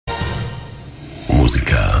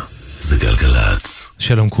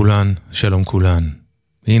שלום כולן, שלום כולן.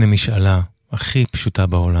 הנה משאלה הכי פשוטה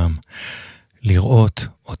בעולם. לראות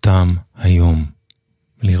אותם היום.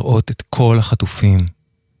 לראות את כל החטופים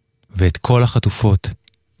ואת כל החטופות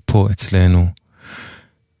פה אצלנו.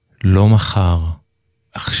 לא מחר,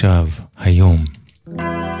 עכשיו, היום.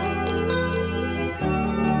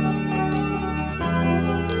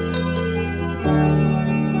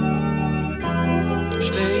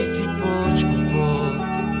 שתי טיפות שקופות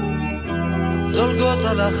זולגות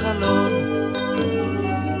על החלון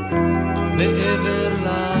מעבר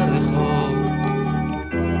לרחוב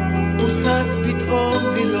מוסד פתאום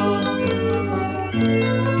וילון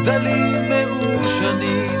גדלים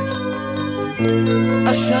מאושנים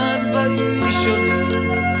עשן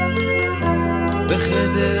באישונים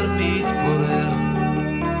בחדר מתפורר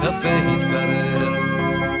קפה התקרר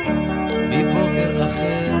מבוקר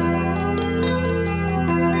אחר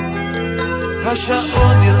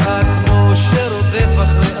השעון נראה כמו שרודף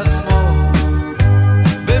אחרי עצמו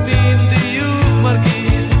במין דיוק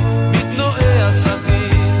מרגיז מתנועע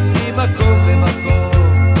הסביב ממקום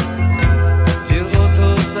למקום לראות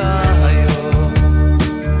אותה היום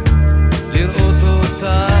לראות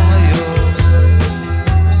אותה היום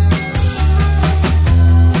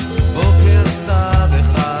בוקר סתיו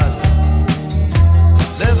אחד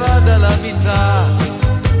לבד על המיטה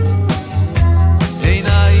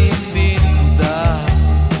עיניים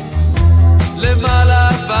למעלה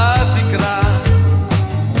בתקרה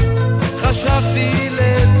חשבתי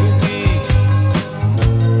לתומי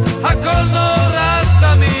הכל נורא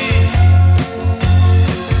סתמי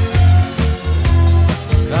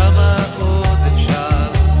כמה עוד אפשר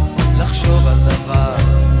לחשוב על דבר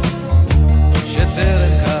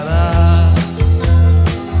שטרם קרה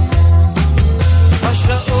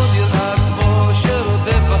השעון נראה כמו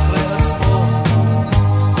שרודף אחרי עצמו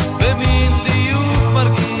במין דיוק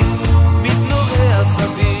מרגיז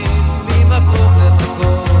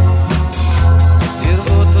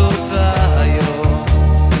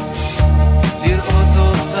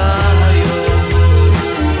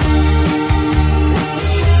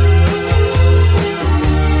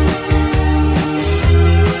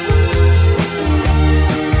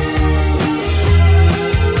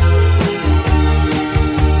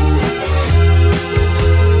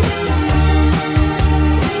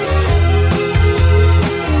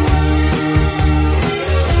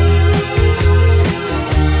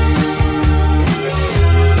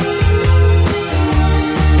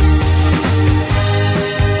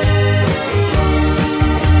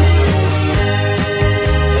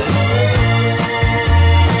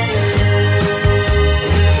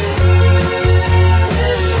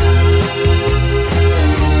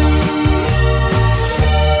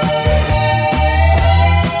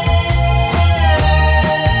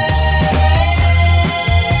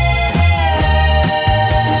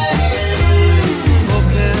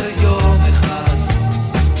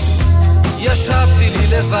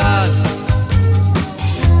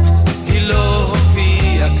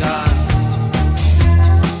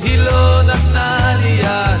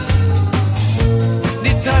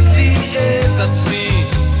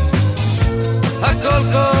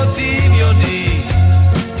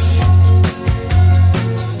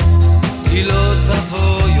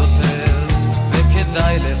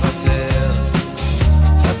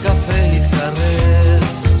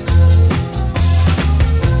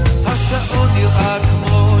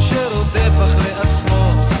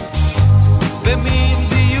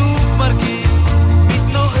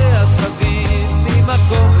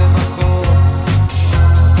למקום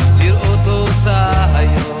לראות אותה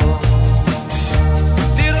היום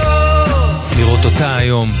לראות אותה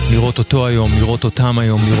היום לראות אותו היום, לראות אותם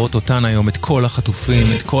היום, לראות אותן היום, את כל החטופים,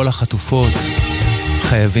 את כל החטופות.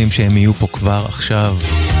 חייבים שהם יהיו פה כבר עכשיו.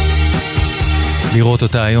 לראות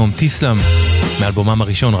אותה היום, תיסלם, מאלבומם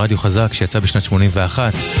הראשון, רדיו חזק, שיצא בשנת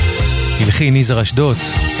 81. הלחין יזהר אשדות,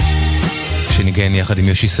 שניגן יחד עם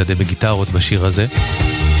יושי שדה בגיטרות בשיר הזה.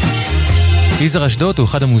 יזהר אשדות הוא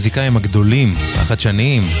אחד המוזיקאים הגדולים,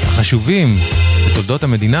 החדשניים, החשובים בתולדות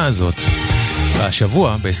המדינה הזאת.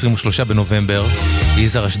 והשבוע, ב-23 בנובמבר,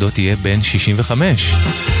 יזהר אשדות תהיה בן 65.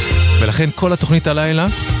 ולכן כל התוכנית הלילה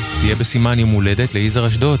תהיה בסימן יום הולדת ליזהר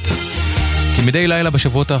אשדות. כי מדי לילה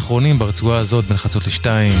בשבועות האחרונים ברצועה הזאת בין חצות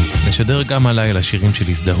לשתיים נשדר גם הלילה שירים של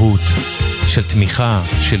הזדהות, של תמיכה,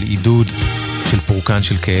 של עידוד, של פורקן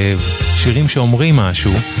של כאב, שירים שאומרים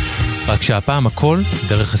משהו, רק שהפעם הכל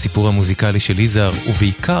דרך הסיפור המוזיקלי של יזהר,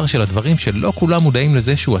 ובעיקר של הדברים שלא כולם מודעים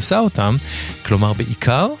לזה שהוא עשה אותם, כלומר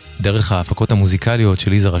בעיקר דרך ההפקות המוזיקליות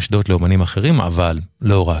של יזהר אשדות לאומנים אחרים, אבל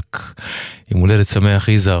לא רק. יום הולדת שמח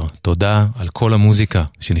יזהר, תודה על כל המוזיקה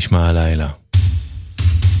שנשמע הלילה.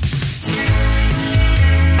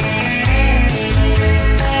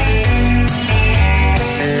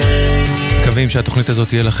 מקווים שהתוכנית הזאת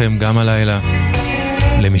תהיה לכם גם הלילה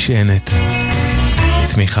למשענת,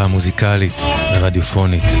 תמיכה מוזיקלית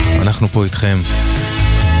ורדיופונית. אנחנו פה איתכם.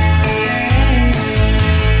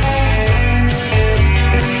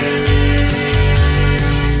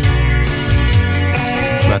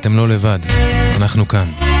 ואתם לא לבד, אנחנו כאן.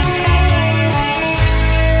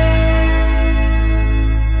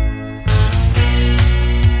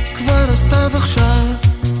 כבר הסתיו עכשיו,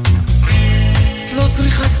 את לא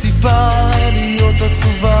צריכה סיבה להיות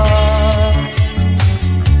עצובה.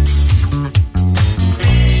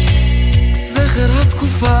 זכר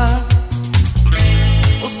התקופה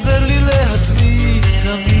עוזר לי להתמיד,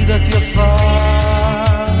 תמיד את יפה.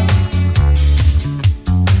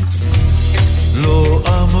 לא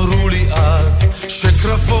אמרו לי אז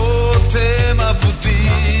שקרבות הם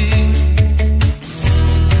אבודים,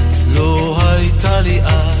 לא הייתה לי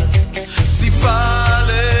אז סיבה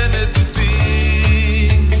לנדודים,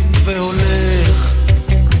 והולך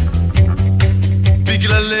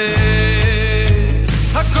בגללך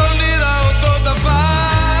הכל נראה אותו דבר.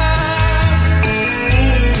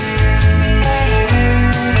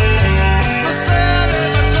 נוסע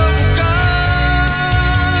למקום מוכר,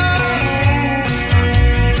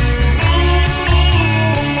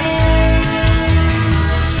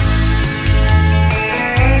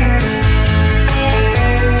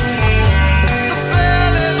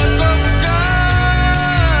 נוסע למקום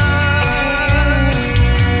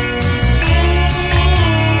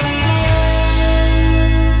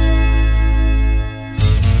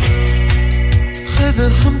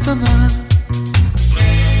חדר המתנה,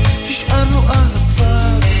 השארנו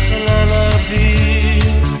אהבה בחלל האוויר.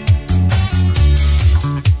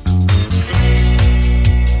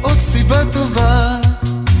 עוד סיבה טובה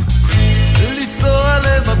לנסוע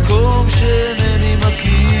למקום שאינני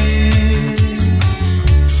מכיר.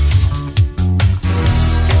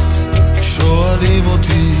 שואלים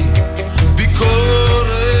אותי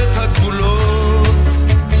ביקורת הגבולות,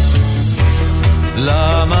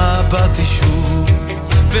 למה באתי שוב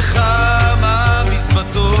וכמה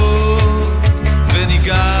מזוודות,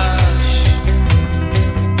 וניגש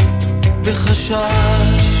בחשש,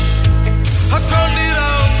 הכל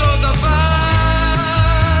נראה אותו דבר.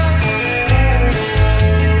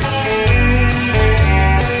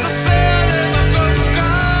 נוסע למקום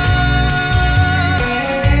מוכר,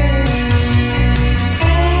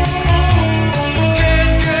 כן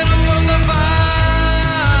כן אותו דבר.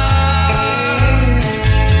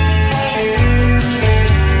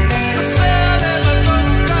 נוסע למקום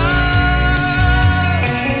מוכר,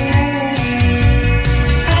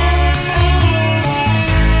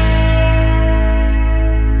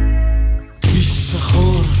 כביש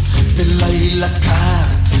שחור בלילה קר,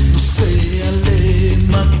 נוסע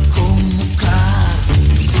למקום מוכר,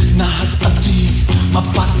 נהג עדיף,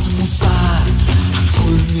 מבט מוזר,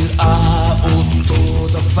 הכל נראה אותו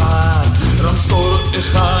דבר. רמזור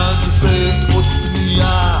אחד ועוד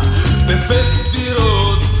פנייה, בבית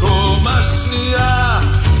דירות קומה שנייה,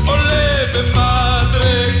 עולה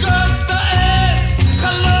במדרגת העץ,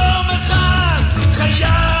 חלום אחד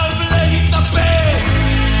חייב להתנפק.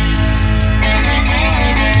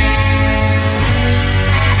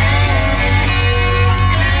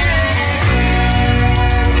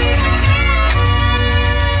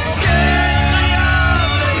 כן, חייב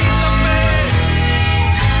להתנפק.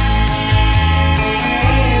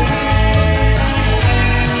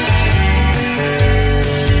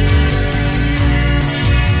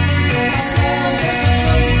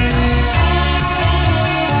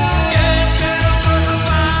 כן, כן, אותו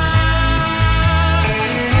דבר.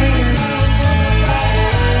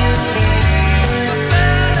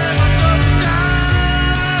 נוסע למקום מוכר.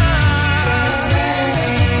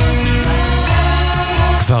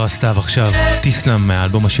 כבר הסתיו עכשיו, תיסלם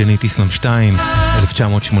מהאלבום השני, תיסלם 2,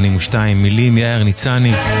 1982, מילים יאיר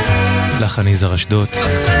ניצני, לחן יזהר אשדות,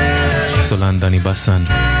 סולן דני בסן.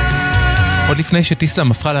 עוד לפני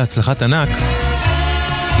שתיסלם הפכה להצלחת ענק,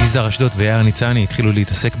 יזהר אשדות ויאיר ניצני התחילו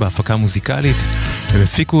להתעסק בהפקה מוזיקלית. הם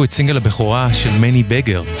הפיקו את סינגל הבכורה של מני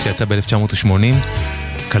בגר שיצא ב-1980,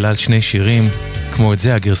 כלל שני שירים, כמו את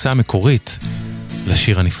זה, הגרסה המקורית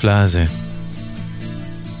לשיר הנפלא הזה,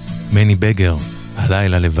 מני בגר,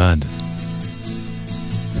 הלילה לבד.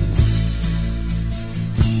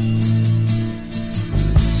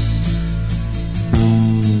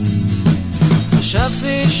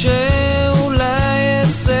 חשבתי שאולי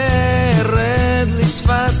אצרד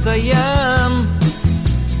לשפת הים,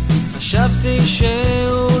 חשבתי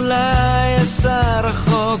שאולי אסע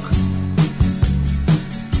רחוק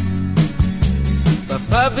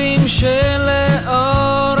בפאבים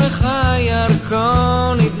שלאורך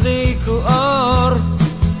הירקון הדליקו אור,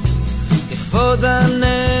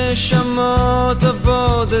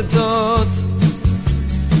 בודדות.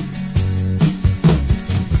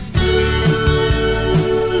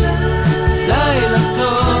 לילה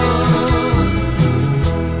טוב,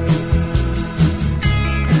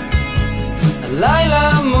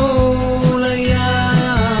 לילה מול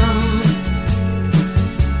הים,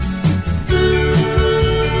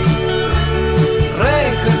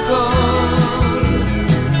 ריק הכל,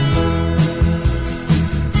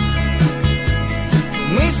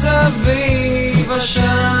 מסביב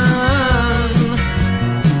השן,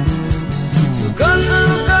 זוגות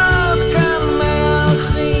זוגות כאן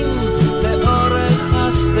מהלכים לאורך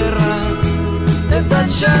הסדרה, את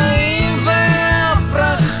הדשאים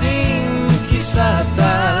והפרחים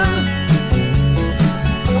כיסתה.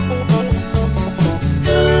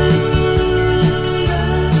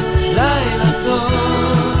 לילה טוב,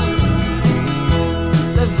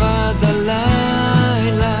 לבד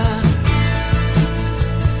הלילה.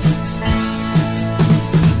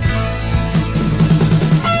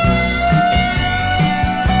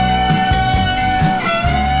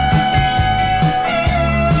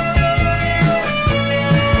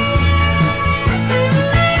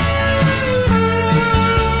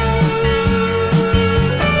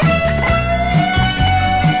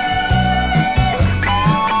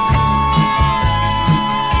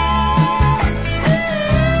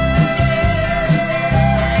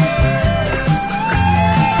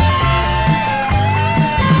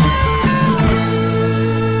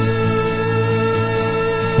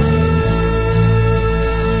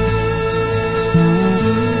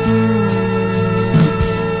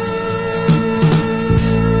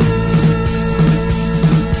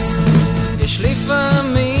 יש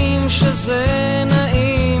לפעמים שזה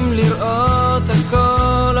נעים לראות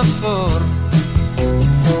הכל אפור,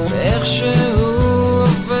 ואיך שהוא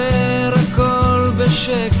עובר הכל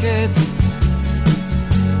בשקט,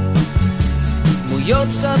 דמויות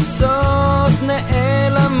צצות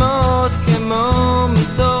נעלמות כמו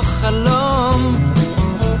מתוך חלום,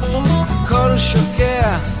 הכל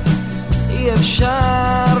שוקע, אי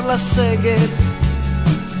אפשר לסגת.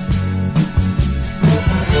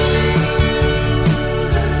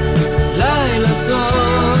 לילה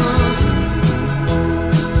טוב,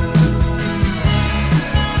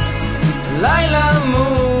 לילה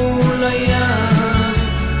מול הים,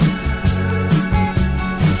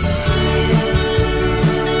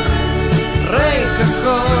 ריק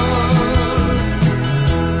הכל,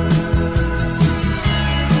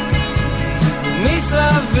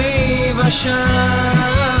 מסביב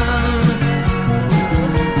השן,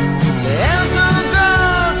 ואין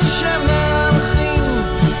זוגות שמהלכים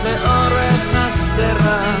לאורך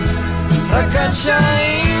הסדרה, רק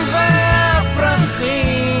הדשאים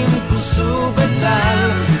והפרחים כוסו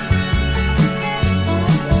בטל.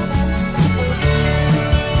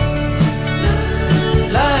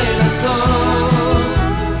 לילה טוב,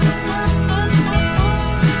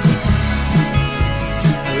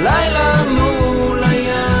 לילה מול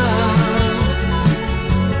הים,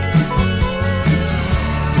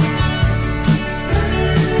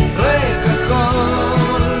 ריק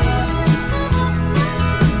הכל,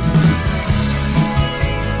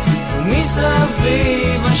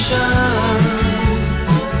 מסביב השן.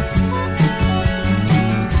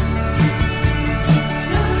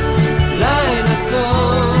 לילה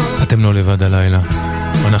טוב, אתם לא לבד הלילה,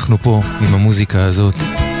 אנחנו פה עם המוזיקה הזאת,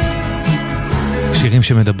 שירים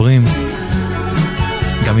שמדברים,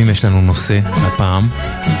 גם אם יש לנו נושא הפעם,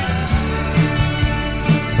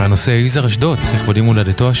 והנושא יזהר אשדות, לכבודים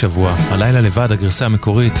הולדתו השבוע, הלילה לבד, הגרסה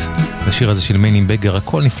המקורית, השיר הזה של מני בגר,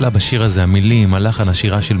 הכל נפלא בשיר הזה, המילים, הלחן,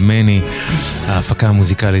 השירה של מני, ההפקה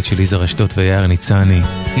המוזיקלית של יזהר אשדות ויער ניצני.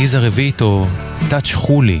 יזהר הביא איתו טאץ'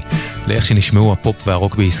 חולי לאיך שנשמעו הפופ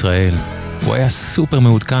והרוק בישראל. הוא היה סופר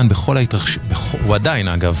מעודכן הוא עדיין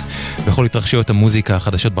אגב, בכל התרחשויות המוזיקה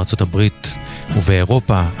החדשות בארצות הברית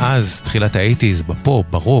ובאירופה, אז תחילת ה-80s, בפופ,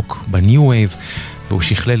 ברוק, בניו וייב, והוא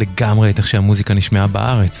שכלל לגמרי את איך שהמוזיקה נשמעה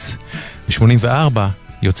בארץ. ב-84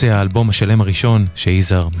 יוצא האלבום השלם הראשון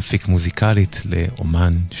שיזהר מפיק מוזיקלית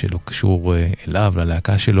לאומן שלא קשור אליו,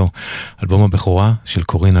 ללהקה שלו, אלבום הבכורה של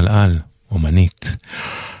קורין אלאל, אומנית.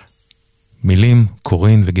 מילים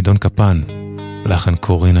קורין וגדעון קפן, לחן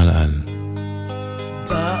קורין אלאל.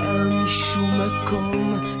 באה משום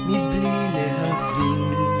מקום מבלי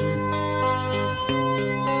להבין,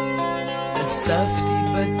 אספתי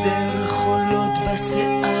בדרך חולות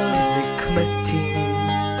בשיער וקמטים,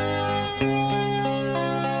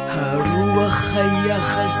 הרוח היה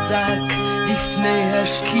חזק לפני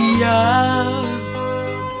השקיעה,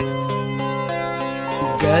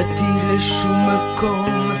 הגעתי לשום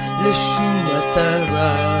מקום, לשום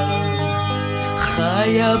מטרה,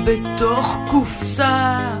 חיה בתוך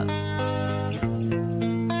קופסא.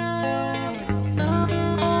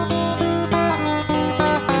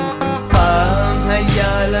 פעם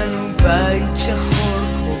היה לנו בית שחור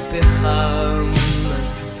כמו פחם,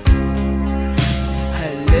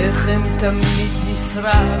 הלחם תמיד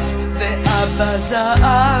נשרף ואבא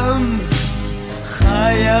זעם.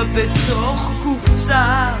 חיה בתוך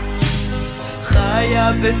קופסא,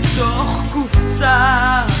 חיה בתוך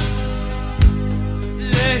קופסא.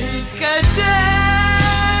 להתקדם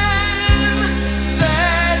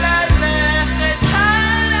וללכת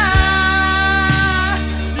הלאה,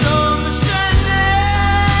 לא משנה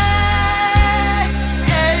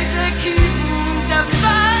איזה כיוון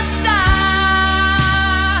תפסת.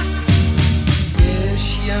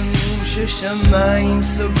 יש ימים ששמיים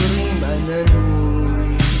סוגרים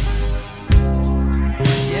עננים,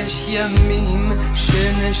 יש ימים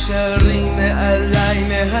שנשארים מעליי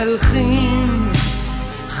מהלכים.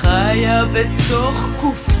 חיה בתוך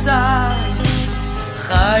קופסא,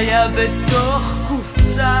 חיה בתוך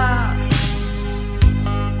קופסא.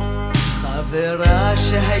 חברה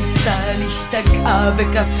שהייתה לי השתגעה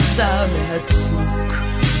וקפצה מהצוק,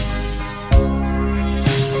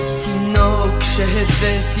 תינוק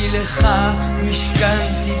שהבאתי לך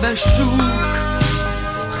משכנתי בשוק.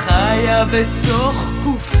 חיה בתוך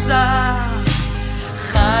קופסא,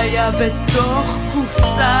 חיה בתוך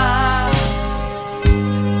קופסא.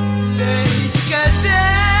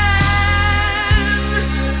 להתקדם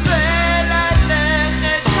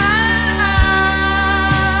וללכת הלאה,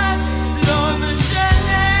 לא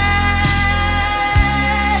משנה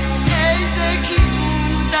איזה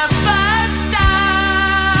כיוון תפסת.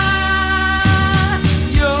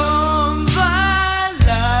 יום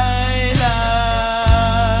ולילה,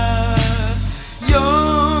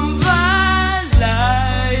 יום ולילה,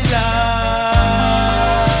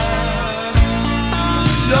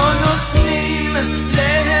 לא נותנים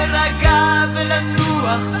להירגע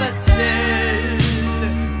ולנוח בצל,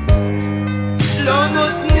 לא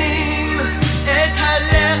נותנים את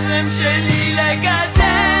הלחם שלי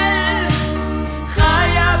לגדל.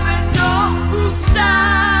 חיה בתוך קופסא,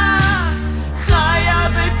 חיה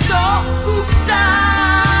בתוך קופסא.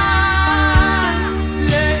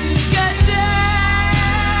 להתקדם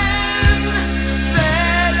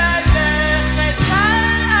וללכת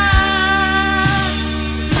הלאה,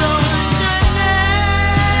 לא משנה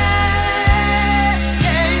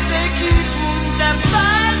איזה כיוון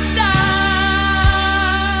תפסת.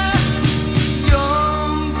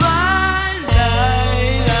 יום ולילה,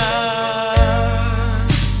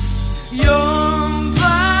 יום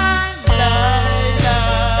ולילה.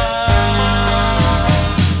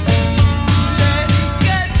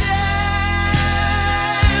 להתקדם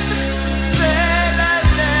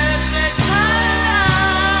וללכת הלאה,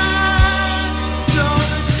 לא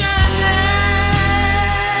משנה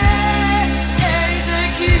איזה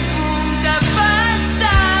כיוון תפסת.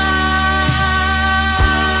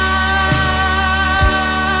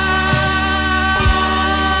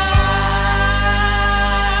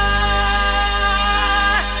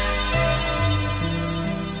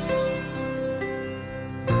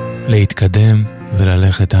 להתקדם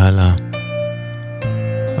וללכת הלאה.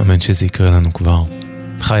 אמן שזה יקרה לנו כבר.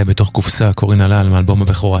 חיה בתוך קופסא, קורין אלאל, מאלבום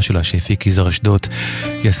הבכורה שלה שהפיק יזהר אשדות.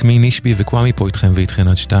 יסמין נשבי וקוואמי פה איתכם ואיתכן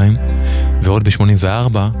עד 2. ועוד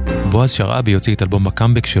ב-84 בועז שרעבי יוציא את אלבום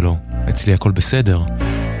הקאמבק שלו, אצלי הכל בסדר.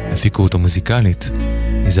 הפיקו אותו מוזיקלית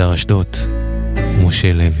יזהר אשדות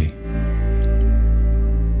ומשה לוי.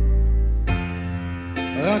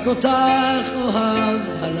 רק אותך אוהב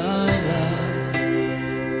הלילה,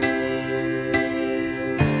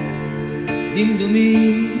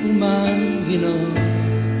 דמדומים ומנגינות,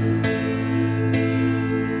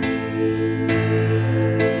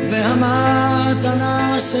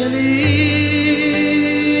 והמתנה שלי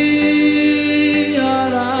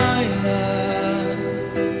הלילה,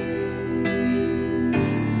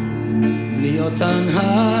 בלי אותן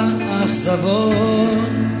האכזבות,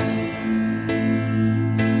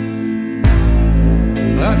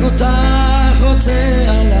 רק אותך רוצה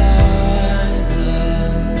הלילה,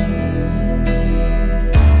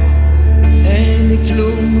 אין לי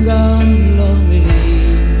כלום גם לא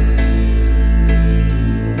מילים,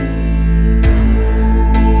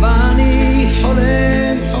 ואני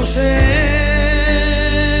חולם חושב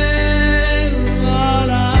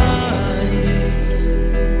עלייך,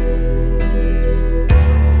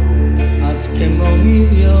 את כמו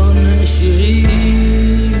מיליון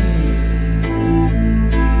שירים,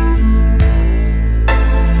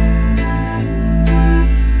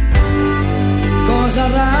 כה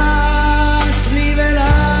זרעת לי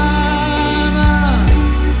ולמה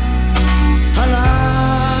הלילה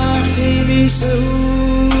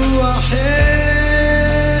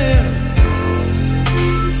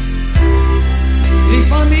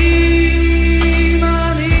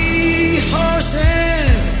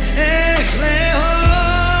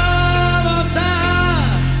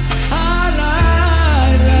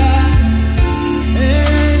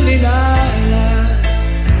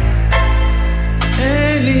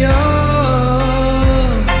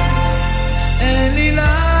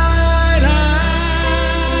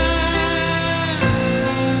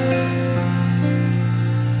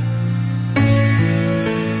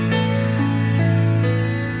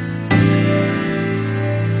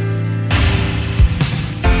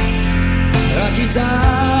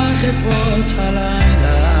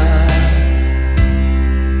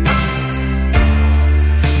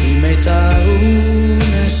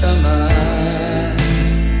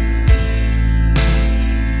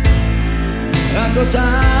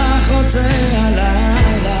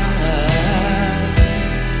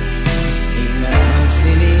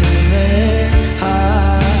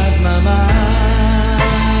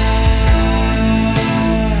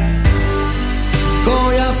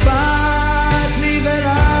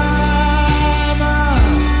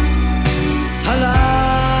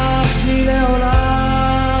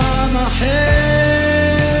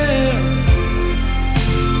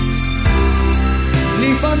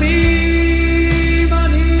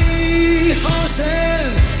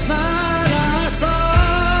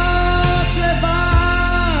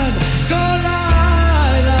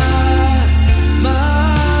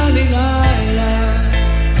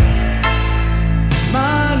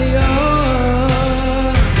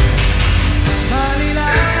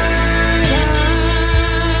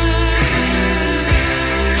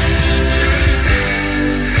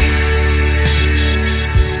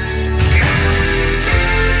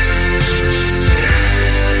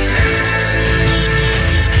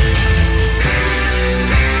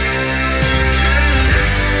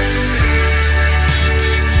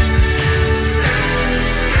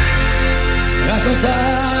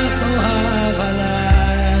אותך אוהב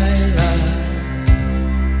הלילה,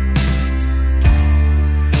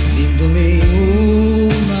 דמדומים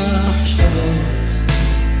ומחשבות,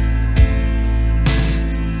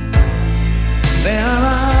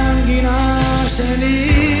 והמנגינה שלי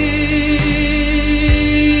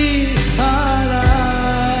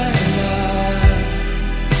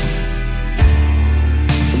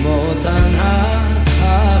אותן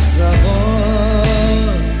האכזבות,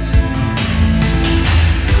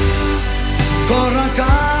 כל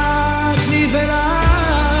רקעת לי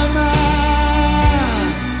ולמה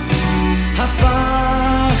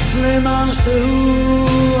הפכת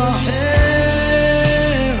למשהו אחר.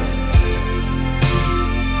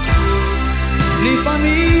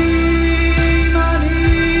 לפעמים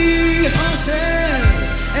אני חושב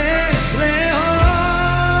איך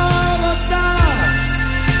לאהוב אותך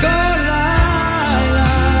כל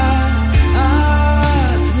לילה,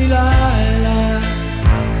 את מלילה,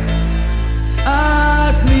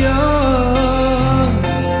 את מיום.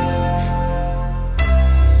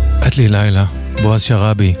 את לי לילה, בועז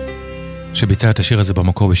שרעבי, שביצע את השיר הזה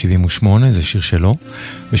במקור ב-78, זה שיר שלו.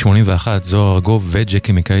 ב-81 זוהר ארגוב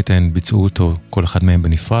וג'קי מקייטן ביצעו אותו, כל אחד מהם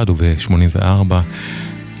בנפרד, וב-84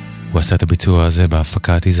 הוא עשה את הביצוע הזה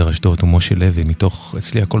בהפקת יזהר אשדות ומשה לוי, מתוך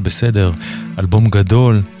אצלי הכל בסדר, אלבום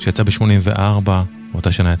גדול שיצא ב-84,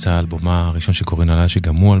 באותה שנה יצא האלבומה הראשון של קורין אלאל,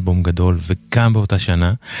 שגם הוא אלבום גדול, וגם באותה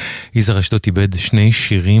שנה יזהר אשדות איבד שני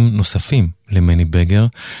שירים נוספים למני בגר,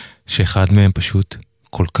 שאחד מהם פשוט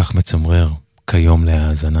כל כך מצמרר, כיום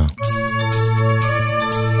להאזנה.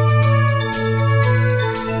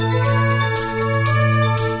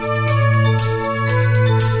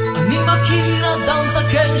 אדם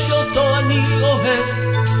זקן שאותו אני אוהב,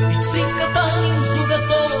 מציף קטן עם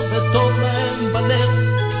זוגתו וטוב להם בלב,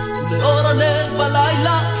 ולאור הנר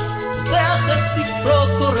בלילה פותח את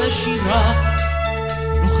ספרו, קורא שירה,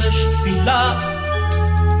 לוחש תפילה.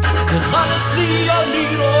 וכאן אצלי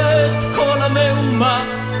אני רואה את כל המהומה,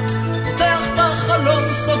 פותח את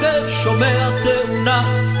החלום, סוגר, שומע תאונה,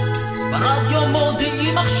 ברדיו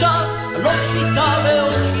מודיעים עכשיו על עוד שביתה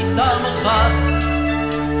ועוד שביתה מחר.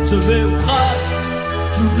 זה מאוחר,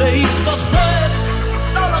 להשתחרר,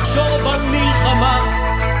 לא לחשוב על מלחמה,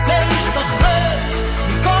 להשתחרר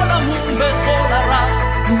מכל המום וכל הרע,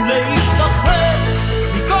 ולהשתחרר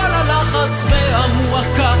מכל הלחץ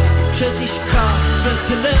והמועקה, שתשכח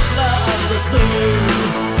ותלך לעזאזל.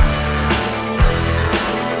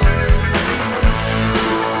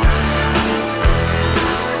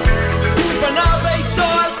 הוא בנה ביתו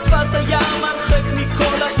על שפת הים, הרחק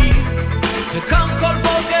מכל העיר, וקם כל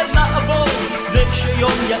בוקר לעבור לפני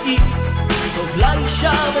שיום יאיר. טוב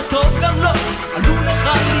לאישה וטוב גם לו, עלו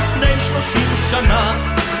לכאן לפני 30 שנה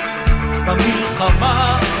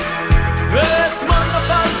במלחמה, ואתמול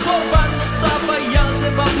נפל קורבן נוסף, היה זה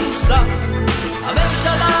בבורסה.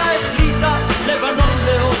 הממשלה החליטה לבנון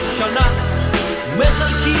לעוד שנה,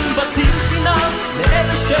 ומחלקים בתים חינם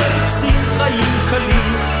לאלה שרוצים חיים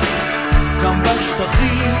קלים, גם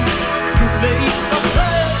בשטחים.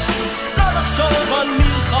 ולהשתחרר, לא לחשוב על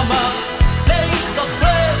מלחמה,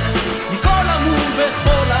 להשתחרר מכל המום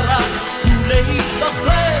וכל הרע,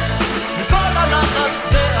 ולהשתחרר מכל הלחץ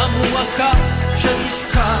והמועקה,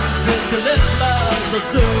 שתשכח ותלך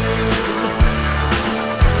לעזאזל.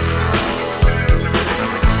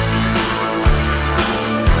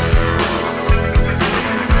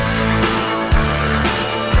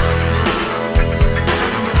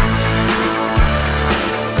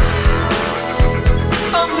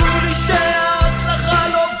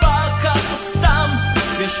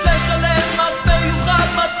 יש לשלם מס מיוחד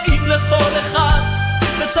מתאים לכל אחד,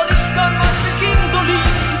 וצריך כאן מדליקים גדולים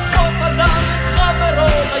לדחוף אדם את חברו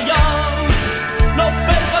לים.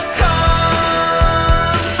 נופל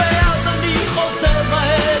וקם ואז אני חוזר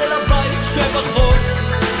מהר אל הבית שבחור,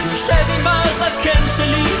 יושב עם הזקן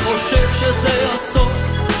שלי, חושב שזה הסוף.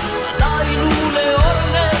 עדיין הוא לאור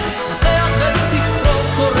הנר פותח את ספרו,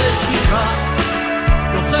 קורא שירה,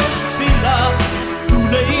 לוחש תפילה,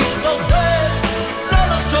 ולהשתחרר,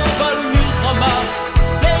 לחשוב על מלחמה,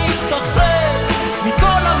 להשתחרר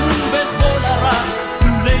מכל המום וכל הרע,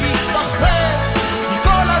 ולהשתחרר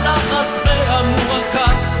מכל הלחץ והמועקה,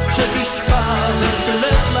 שתשכח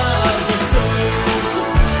ותלך לעזאזל.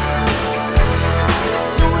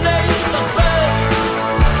 תנו להשתחרר,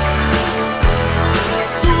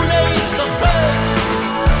 תנו להשתחרר,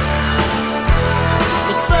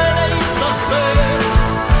 רוצה להשתחרר.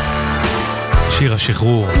 שיר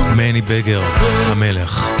השחרור, מני בגר,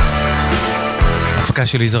 המלך. הפקה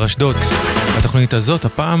של ליזהר אשדות. התוכנית הזאת,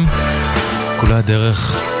 הפעם, כולה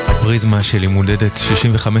דרך הפריזמה של הולדת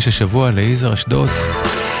 65 השבוע ליזהר אשדות.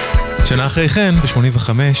 שנה אחרי כן, ב-85,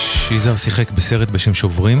 יזהר שיחק בסרט בשם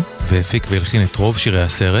שוברים, והפיק והלחין את רוב שירי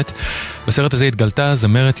הסרט. בסרט הזה התגלתה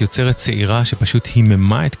זמרת יוצרת צעירה שפשוט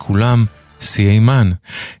היממה את כולם, היימן.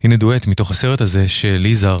 הנה דואט מתוך הסרט הזה של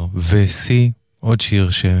יזהר וסי, עוד שיר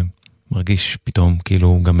שמרגיש פתאום כאילו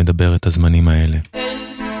הוא גם מדבר את הזמנים האלה. אין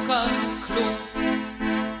כאן כלום,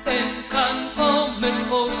 אין כאן עומק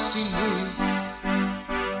או שינוי.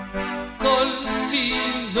 כל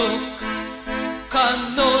תינוק כאן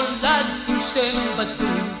נולד עם שם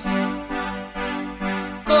בדוי.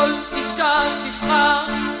 כל אישה שפחה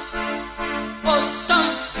או סתם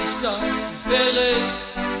אישה עיוורת.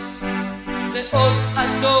 זה עוד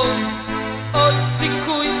אדום, עוד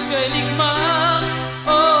סיכוי שנגמר,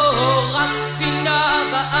 או רק פינה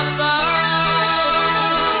בעבר.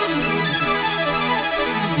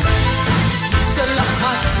 מי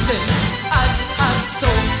שלחצתם עד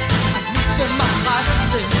הסוף, עד מי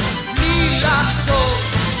שמחצתם בלי לחשוב,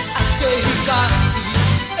 עד שהגעתי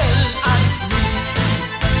אל עצמי.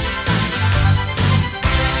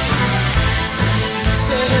 מי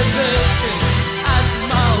שהבאתם עד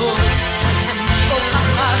דמעות, אני עוד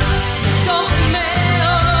אחת מתוך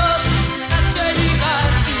מאות, עד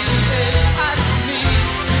שהגעתי אל עצמי,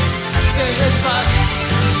 עד שהבנתי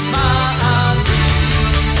מה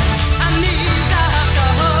אני זהב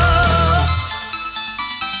טהור.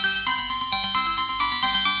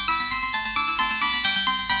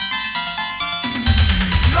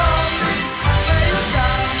 לא משחקי אותה,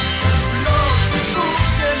 לא ציבור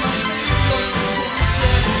שמתחיל, לא ציבור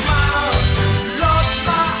שנגמר, לא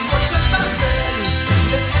דמעות של ברזל,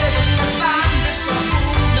 ואבן קטן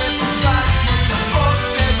ושבור מבולבל כמו שפות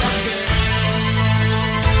מבלבל.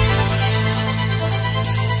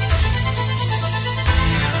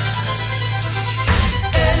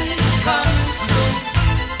 אין כאן כלום,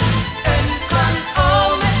 אין כאן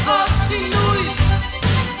עומק או שינוי.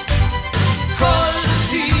 כל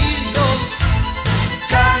תינוק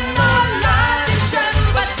כאן נולד עם שם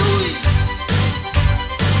בדוי.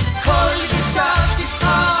 כל אישה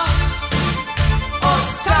שפחה או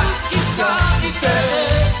סתם אישה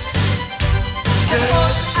עיוורת. זה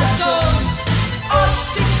עוד אדום, עוד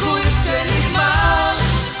סיכוי שנגמר,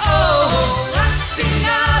 או רק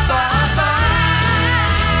פינה בעבר.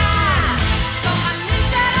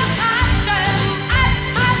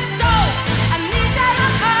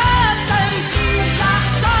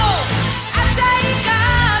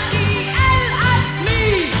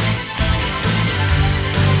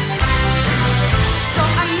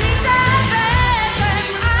 אני שלחצתם עד הסוף,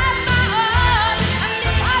 אני שלחצתם בלי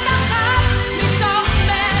לחשוב, עד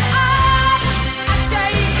שהגעתי אל עצמי.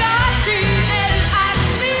 זו אני שהבאתם עד דמעות, אני עוד אחת מתוך מאות, עד שהגעתי אל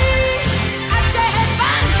עצמי, עד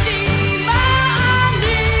שהבנתי מה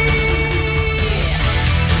אני.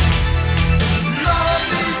 לא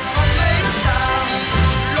משחקי אותם,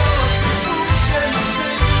 לא ציבור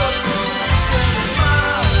שמתחיל, לא ציבור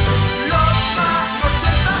שנגמר, לא דמעות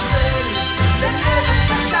של ברזל, ואבן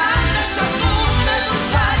קטן ושבור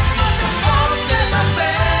מבולבל כמו שפות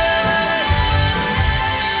מבלבל.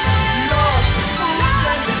 לא ציבור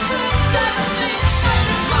שנגמר, לא ציבור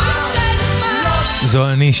שנגמר, זו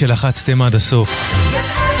אני שלחצתם עד הסוף,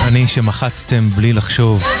 אני שמחצתם בלי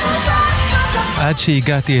לחשוב, עד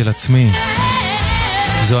שהגעתי אל עצמי.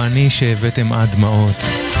 זו אני שהבאתם עד דמעות,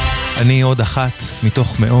 אני עוד אחת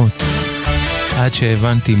מתוך מאות, עד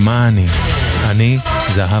שהבנתי מה אני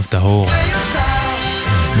זהב טהור.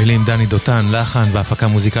 מילים דני דותן, לחן והפקה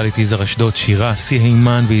מוזיקלית יזהר אשדות, שירה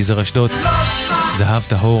היימן ויזהר אשדות, זהב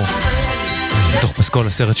טהור, מתוך פסקול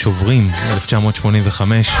הסרט שוברים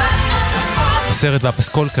 1985. הסרט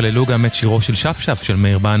והפסקול כללו גם את שירו של שף של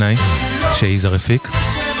מאיר בנאי שיזהר הפיק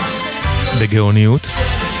בגאוניות,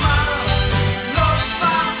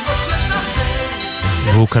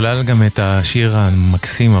 והוא כלל גם את השיר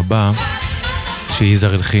המקסים הבא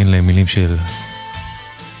שיזהר הלחין למילים של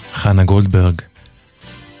חנה גולדברג,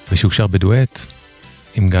 ושהושר בדואט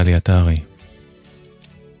עם גלי עטרי.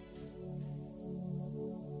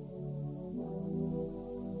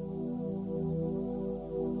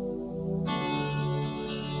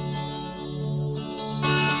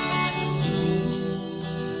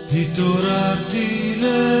 התעוררתי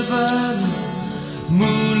לבד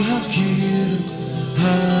מול הקיר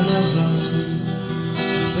הלבן,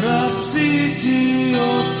 רציתי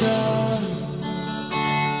אותה,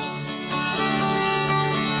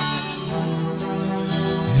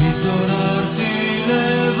 התעוררתי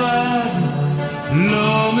לבד,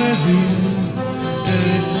 לא מבין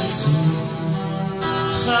את עצמי,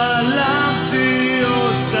 חלמתי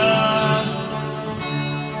אותה.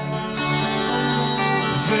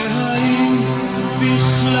 והאם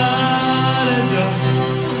בכלל אדע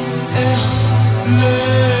איך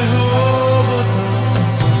לאהוב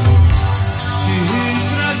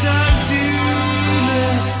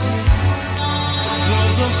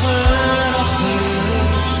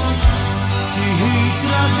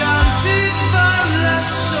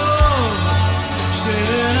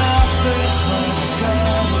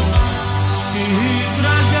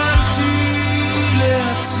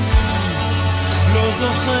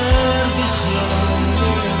זוכר בכלל,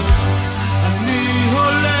 אני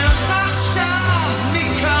הולך עכשיו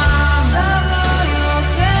מכאן. תבוא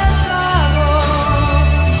יותר קרוב,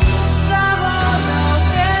 תבוא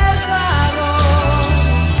יותר קרוב,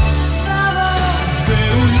 תבוא.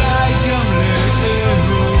 ואולי גם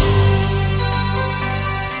לאהוב.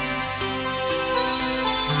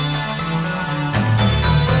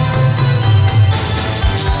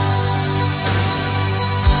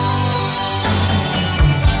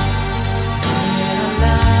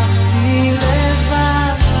 הלכתי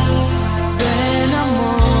לבד בין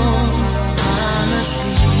המון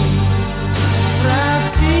אנשים,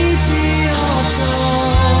 רציתי אותו.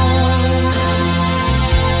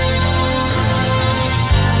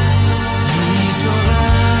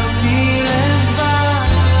 התעוררתי לבד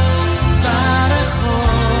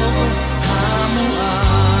ברחוב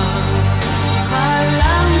המואר,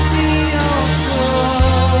 חלמתי אותו.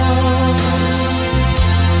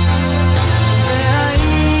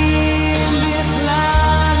 והאם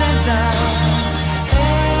בכלל נדע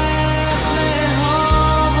איך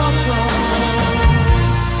לאהוב אותו,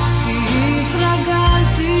 כי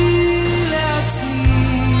התרגלתי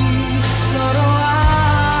לעצמי, לא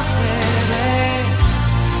רואה אחרת,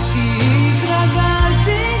 כי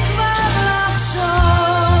התרגלתי כבר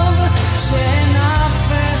לחשוב שאין אף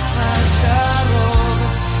אחד קרוב,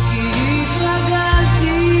 כי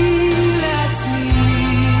התרגלתי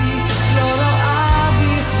לעצמי, לא רואה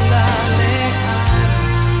בכלל לאן,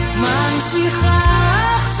 ממשיכה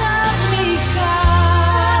עכשיו מכאן.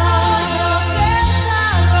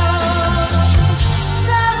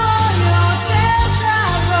 תבוא יותר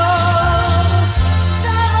קרוב,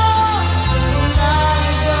 תבוא,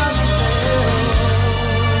 אולי גם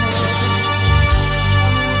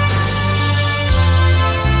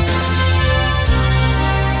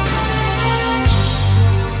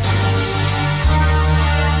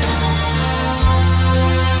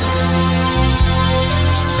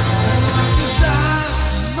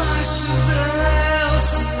מה שזה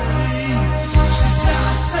עושה לי, שזה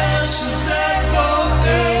חסר, שזה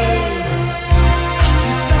בוער. את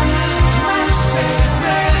יודעת מה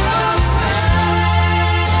שזה עושה.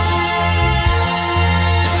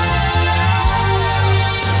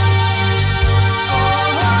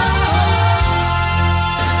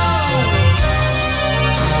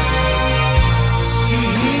 כי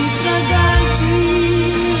התרגלתי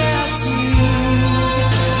לעצמי,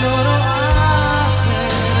 לא רואה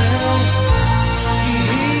אחרת, כי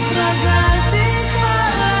התרגלתי כבר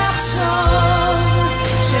לחשוב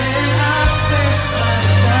שאין אף אחד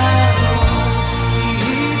קרוב,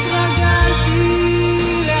 כי התרגלתי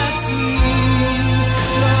לעצמי,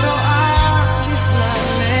 לא רואה בכלל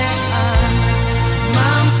לאן,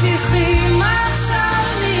 ממשיכים עכשיו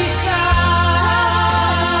מכאן.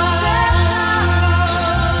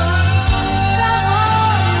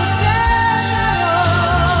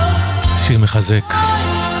 שיר מחזק,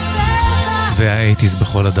 והאייטיז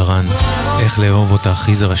בכל הדרן. איך לאהוב אותך,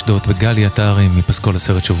 יזהר אשדות וגלי עטרי מפסקול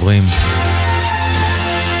הסרט שוברים.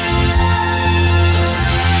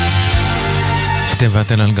 אתם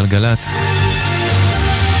ואתן על גלגלץ.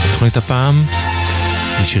 תוכנית הפעם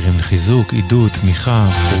היא שירים לחיזוק, עידוד, תמיכה,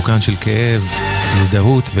 פורקן של כאב,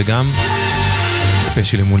 הזדהות, וגם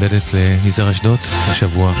ספיישל יום הולדת ליזהר אשדות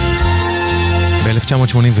השבוע.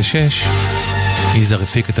 ב-1986 יזהר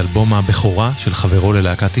הפיק את אלבום הבכורה של חברו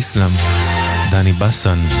ללהקת תיסלם, דני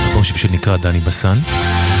בסן, אלבום שפשוט נקרא דני בסן.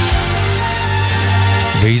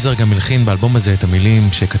 ויזהר גם מלחין באלבום הזה את המילים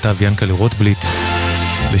שכתב ינקלה רוטבליט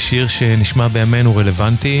לשיר שנשמע בימינו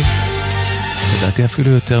רלוונטי, לדעתי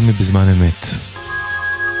אפילו יותר מבזמן אמת.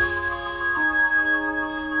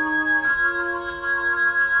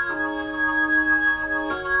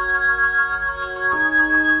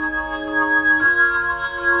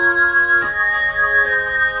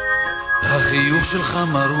 החיוך שלך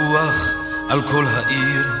מרוח על כל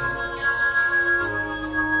העיר,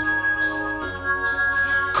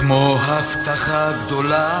 כמו הבטחה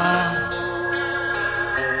גדולה,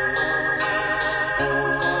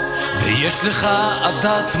 ויש לך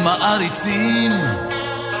עדת מעריצים,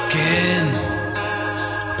 כן,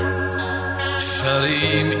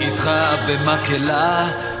 שרים איתך במקהלה,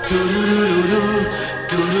 טורורורור,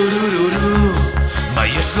 טורורורור. מה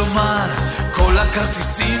יש לומר? כל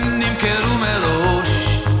הכרטיסים נמכרו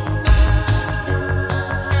מראש.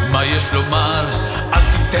 מה יש לומר? אל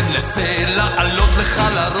תיתן לזה לעלות לך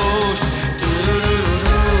לראש.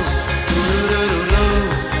 טורורורור, טורורורור,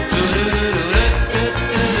 טורורורור.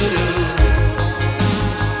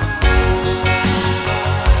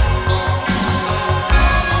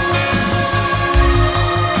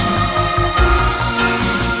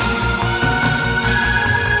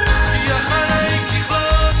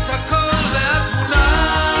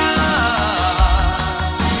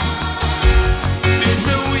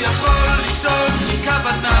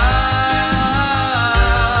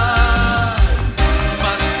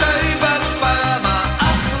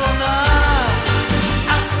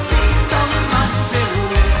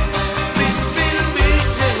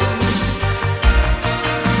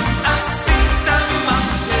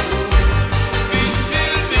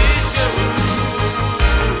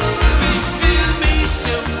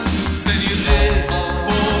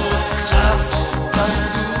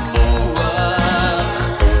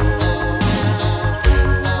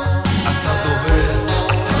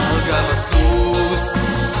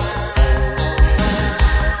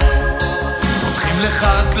 איך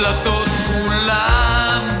הדלתות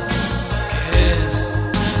כולם, כן,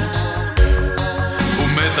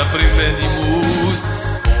 ומדברים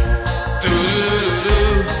בנימוס.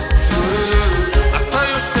 אתה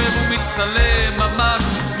יושב ומצטלם ממש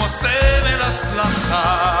כמו סמל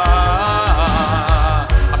הצלחה.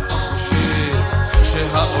 אתה חושב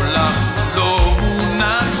שהעולם לא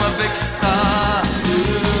מונח בכיסך.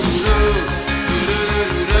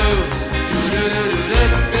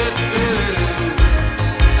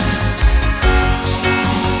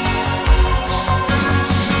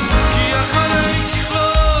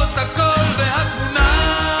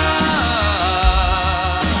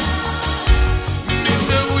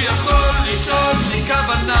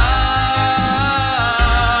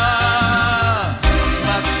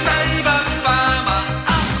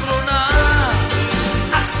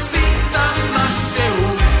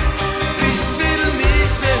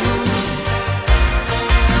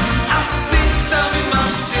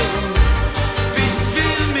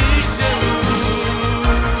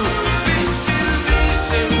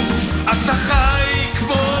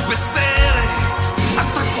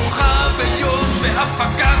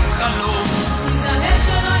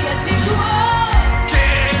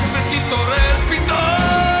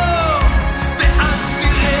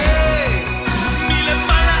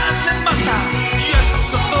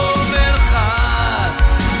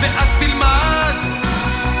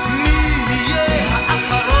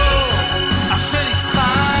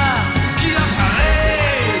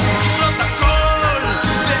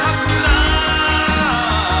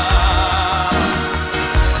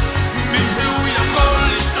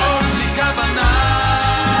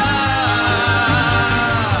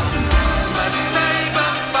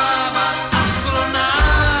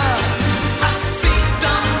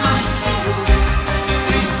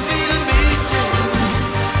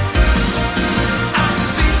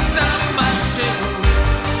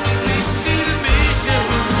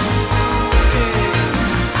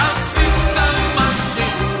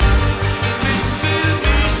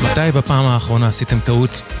 מתי בפעם האחרונה עשיתם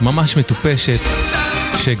טעות ממש מטופשת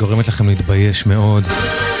שגורמת לכם להתבייש מאוד?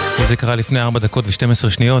 וזה קרה לפני 4 דקות ו12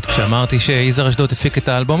 שניות כשאמרתי שיזהר אשדות הפיק את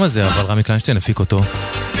האלבום הזה, אבל רמי קליינשטיין הפיק אותו.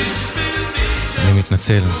 אני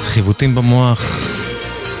מתנצל, חיווטים במוח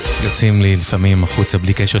יוצאים לי לפעמים החוצה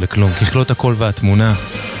בלי קשר לכלום. ככלות הקול והתמונה,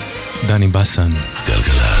 דני בסן.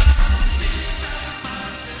 גלגלץ,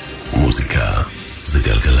 מוזיקה זה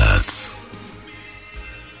גלגלץ.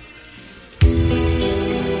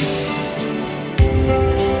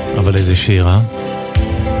 אבל איזה שירה.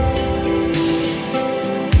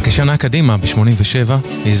 כשנה קדימה, ב-87,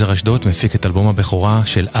 יזהר אשדות מפיק את אלבום הבכורה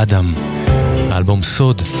של אדם, האלבום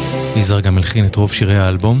סוד. יזהר גם הלחין את רוב שירי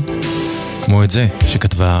האלבום, כמו את זה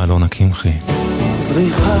שכתבה אלונה קמחי.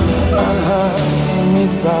 זריחה על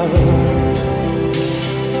המדבר,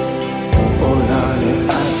 עולה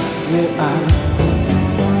לאט לאט,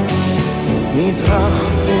 נדרך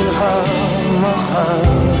אל המחר,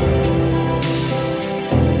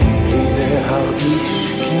 בלי להרגיש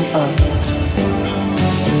כמעט.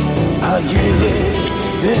 הילד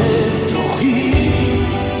בתוכי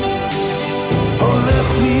הולך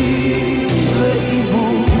לי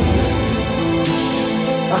לאיבוד,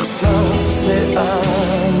 עכשיו זה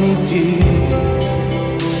אמיתי,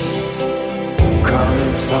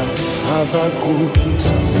 קרב סף הבגרות,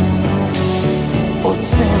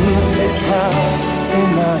 עוצם את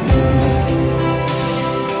העיניים,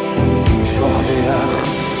 שוכח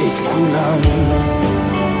את כולם,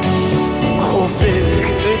 חובק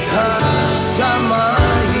את השמיים,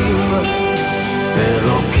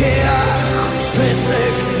 ולוקח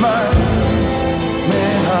פסק זמן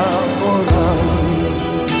מהעולם.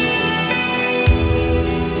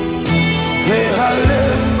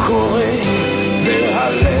 והלב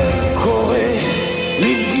קורא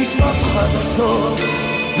לפגישות חדשות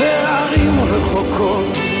בערים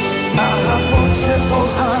רחוקות, אהבות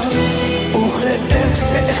שאוהב וכאב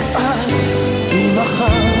שאכאב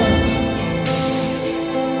ממחר.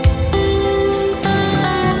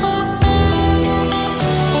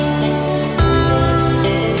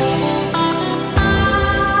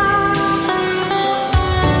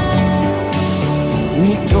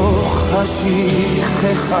 מתוך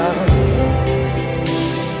השכחה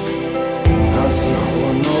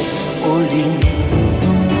הזיכרונות עולים,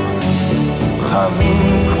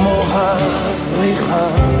 חמים כמו הזריחה,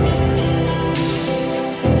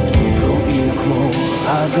 גלויים כמו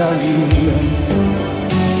הגלים,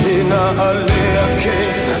 בנעלי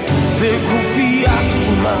הכיף בגופייה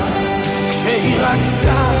כתומה, כשהיא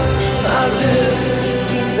רקדה הלב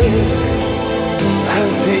דיבר על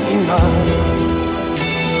פעימה.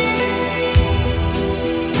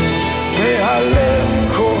 והלב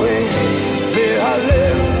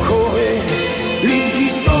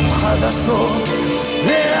חדשות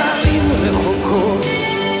וערים רחוקות,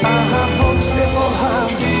 אהבות שאוהב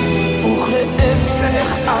וכאב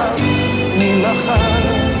שאכאב ממחר.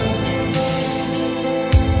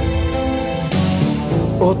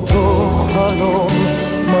 אותו חלום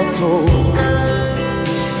מתוק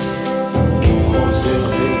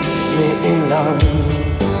חוזר ונעלם,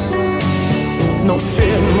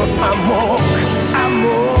 נושם עמוק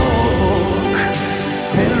עמוק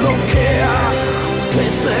ולוקח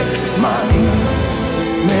פסק זמן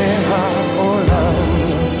מהעולם,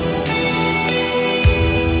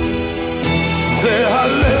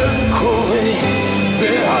 והלב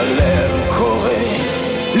קורא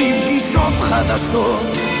לפגישות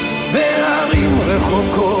חדשות בערים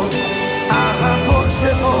רחוקות, אהבות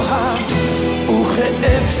שאוהב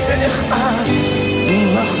וכאב שאכאב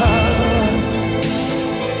ממחר.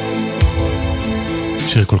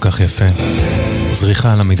 שיר כל כך יפה,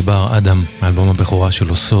 זריחה על המדבר, אדם, האלבום הבכורה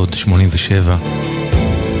שלו סוד, 87.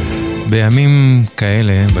 בימים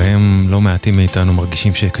כאלה, בהם לא מעטים מאיתנו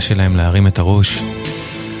מרגישים שקשה להם להרים את הראש,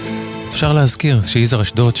 אפשר להזכיר שיזהר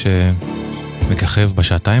אשדות שמככב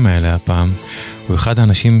בשעתיים האלה הפעם, הוא אחד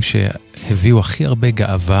האנשים שהביאו הכי הרבה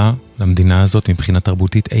גאווה למדינה הזאת מבחינה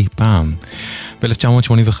תרבותית אי פעם.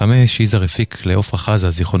 ב-1985 יזהר הפיק לעופרה חזה,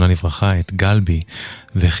 זיכרונה לברכה, את גלבי,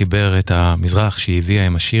 וחיבר את המזרח שהביאה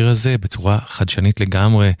עם השיר הזה בצורה חדשנית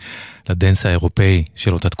לגמרי לדנס האירופאי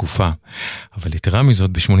של אותה תקופה. אבל יתרה מזאת,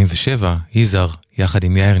 ב-87 יזהר יחד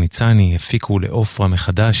עם יאיר ניצני הפיקו לעופרה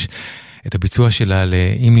מחדש את הביצוע שלה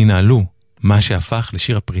ל"אם ננעלו", מה שהפך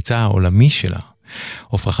לשיר הפריצה העולמי שלה.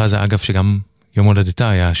 עופרה חזה, אגב, שגם יום הולדתה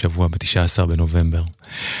היה השבוע ב-19 בנובמבר.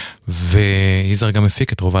 ויזהר גם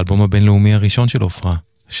הפיק את רוב האלבום הבינלאומי הראשון של עופרה,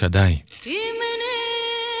 שדי.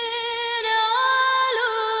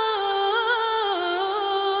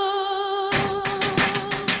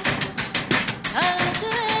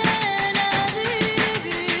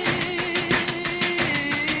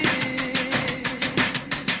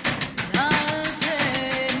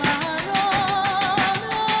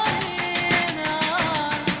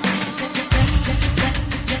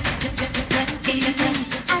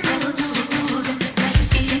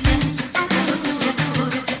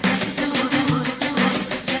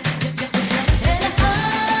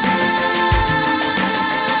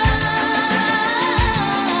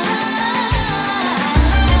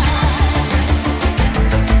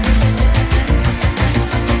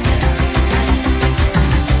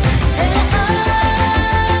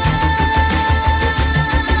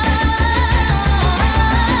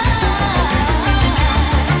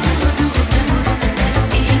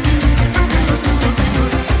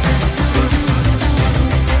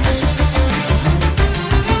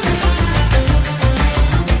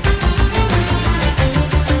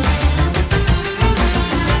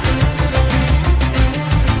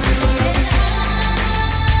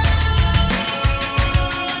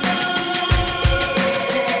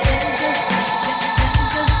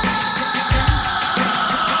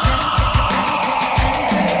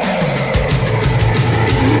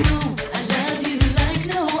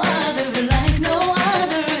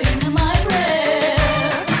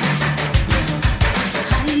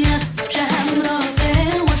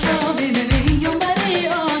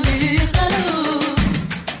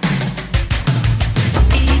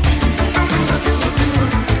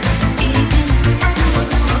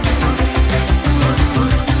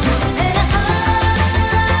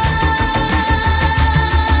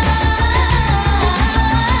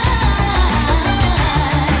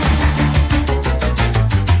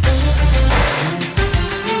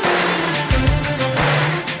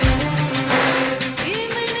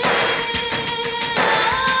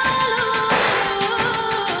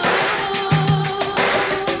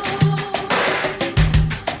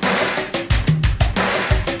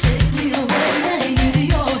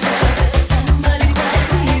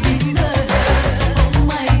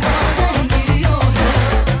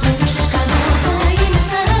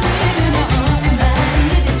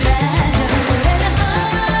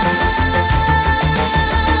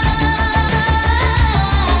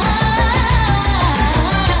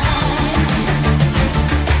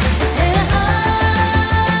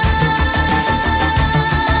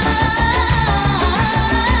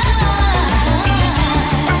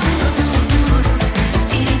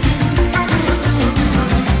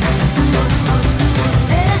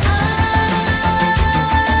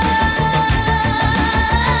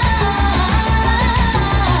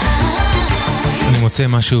 מוצא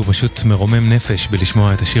משהו פשוט מרומם נפש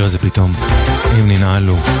בלשמוע את השיר הזה פתאום. אם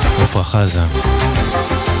ננעלו, עופרה חזה.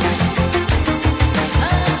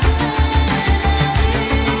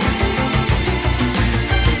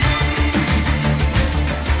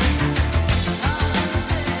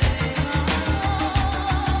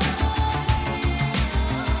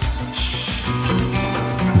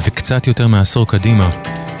 קצת יותר מעשור קדימה.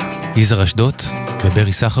 ליזהר אשדות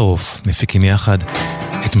וברי סחרוף מפיקים יחד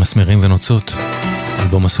את מסמרים ונוצות,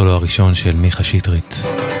 אלבום הסולו הראשון של מיכה שטרית.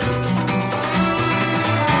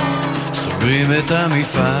 סוגרים את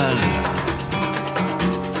המפעל,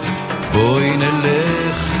 בואי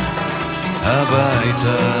נלך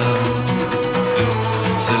הביתה,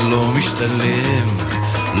 זה לא משתלם,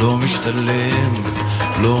 לא משתלם,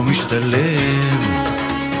 לא משתלם,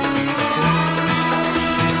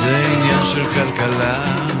 זה עניין של כלכלה,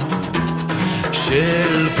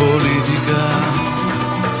 של פוליטיקה,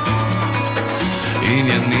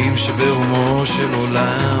 עניינים שברומו של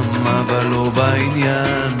עולם, אבל לא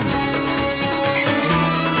בעניין,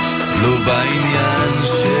 לא בעניין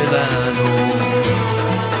שלנו.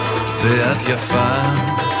 ואת יפה,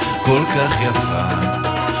 כל כך יפה,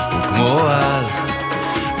 וכמו אז,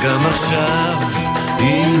 גם עכשיו,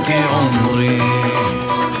 אינתי עומרי,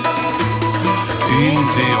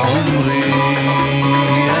 אינתי עומרי,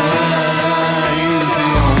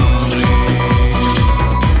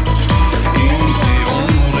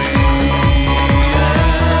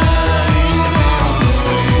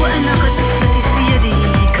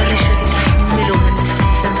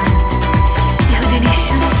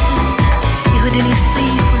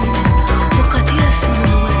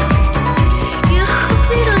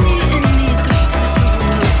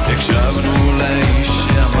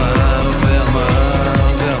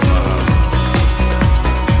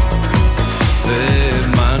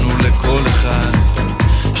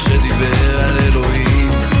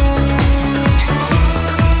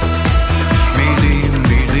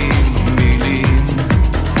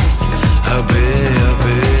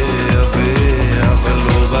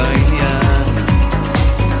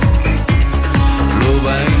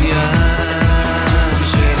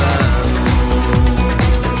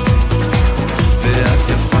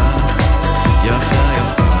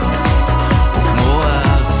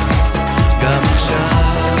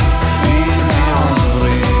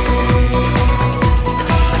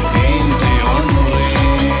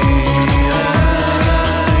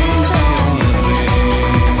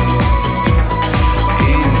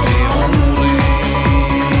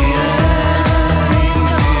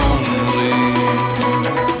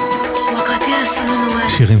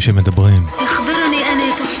 שמדברים,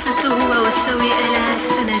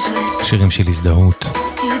 שירים של הזדהות,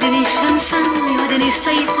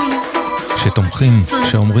 שתומכים,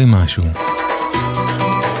 שאומרים משהו,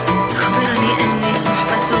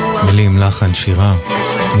 מילים, לחן, שירה,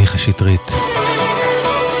 מיכה שטרית,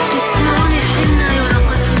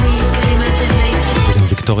 וגם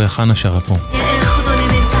ויקטוריה חנה שרה פה,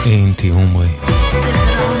 אינתי עומרי.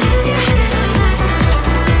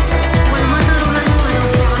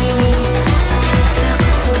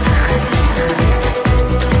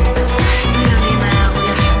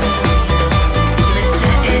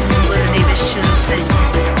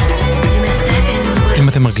 אם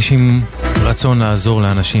אתם מרגישים רצון לעזור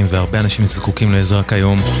לאנשים, והרבה אנשים זקוקים לעזרה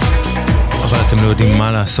כיום, אבל אתם לא יודעים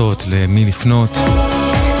מה לעשות, למי לפנות,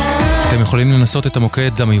 אתם יכולים לנסות את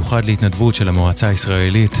המוקד המיוחד להתנדבות של המועצה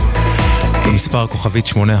הישראלית במספר כוכבית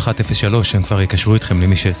 8103, הם כבר יקשרו איתכם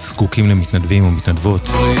למי שזקוקים למתנדבים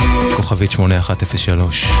ומתנדבות. כוכבית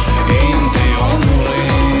 8103.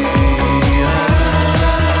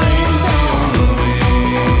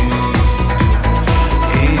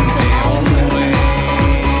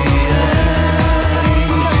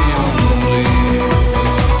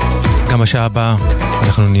 גם בשעה הבאה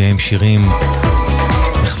אנחנו נהיה עם שירים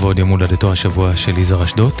לכבוד יום הולדתו השבוע של ליזהר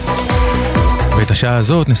אשדות, ואת השעה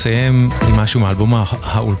הזאת נסיים עם משהו מאלבום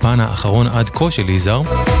האולפן האחרון עד כה של ליזהר,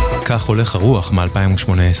 כך הולך הרוח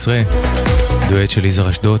מ-2018, דואט של ליזהר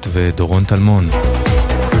אשדות ודורון טלמון.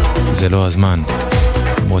 זה לא הזמן,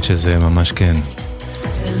 למרות שזה ממש כן.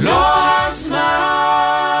 זה לא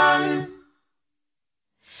הזמן,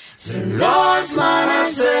 זה לא הזמן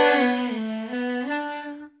הזה,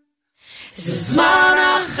 זה זמן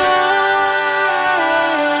אחר,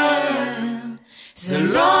 זה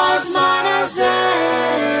לא הזמן הזה.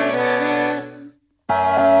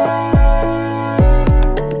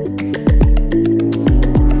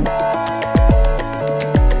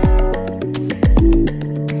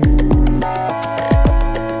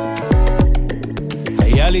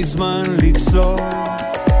 היה לי זמן לצלול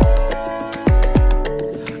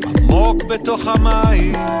עמוק בתוך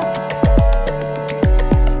המים,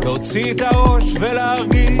 להוציא את הראש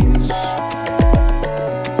ולהרגיש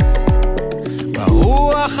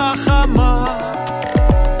ברוח החמה.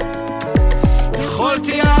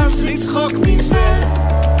 יכולתי אז לצחוק מזה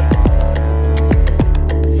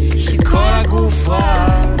שכל הגוף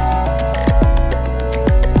רעד.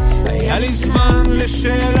 היה לי זמן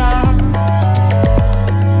לשאלה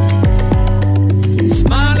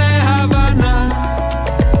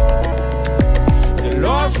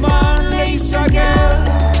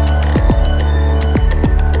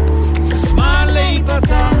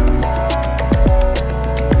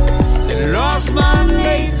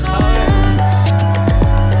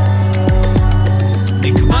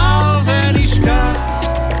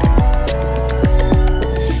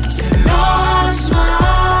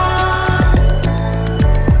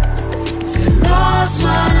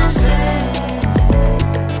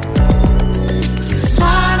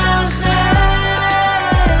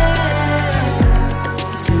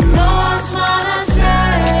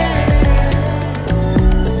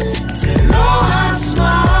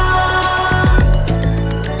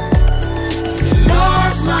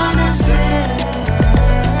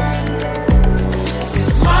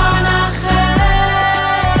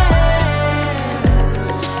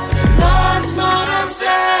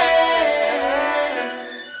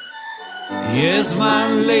יש זמן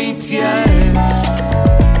להתייאש,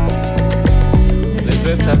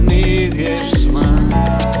 לזה תמיד יש זמן.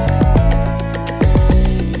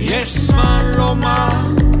 יש זמן לומר,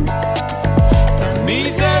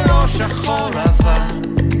 תמיד זה לא שחור לבן.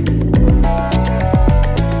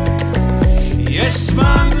 יש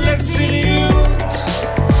זמן לציניות,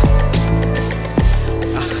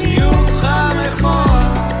 החיוך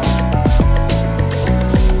המכוער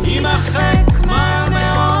יימחק מהר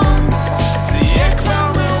מאוד, זה יהיה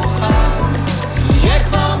כבר מאוחר, יהיה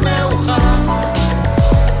כבר מאוחר.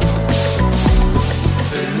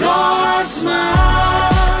 זה לא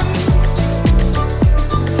הזמן,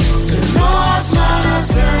 זה לא הזמן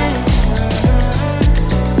הזה,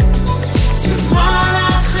 זה זמן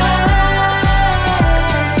אחר.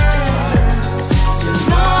 זה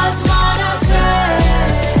לא הזמן הזה,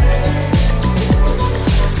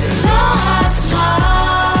 זה לא הזמן,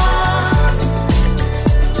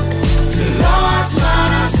 זה לא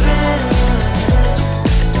הזמן הזה,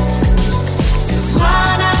 זה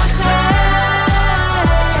זמן אחר.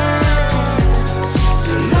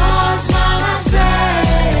 זה לא הזמן הזה,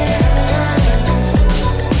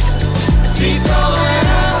 תתעורר.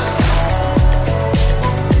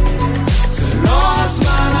 זה לא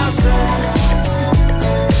הזמן הזה,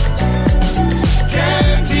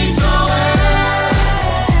 כן תתעורר.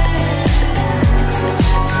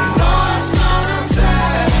 זה לא הזמן הזה,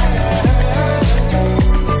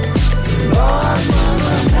 זה לא הזמן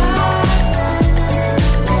הזה.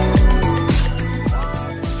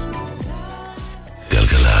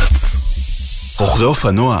 גלגלצ. רוכבי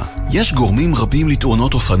אופנוע. יש גורמים רבים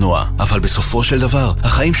לתאונות אופנוע, אבל בסופו של דבר,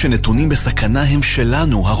 החיים שנתונים בסכנה הם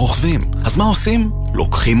שלנו, הרוכבים. אז מה עושים?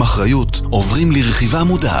 לוקחים אחריות, עוברים לרכיבה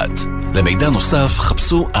מודעת. למידע נוסף,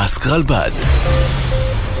 חפשו אסקרלבד.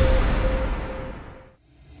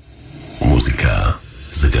 מוזיקה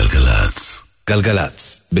זה גלגלצ.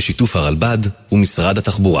 גלגלצ, בשיתוף הרלב"ד ומשרד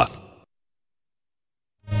התחבורה.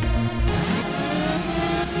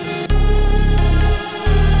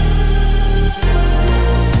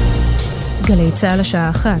 גלי צהל השעה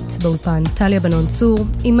 1, באולפן טליה בנון צור,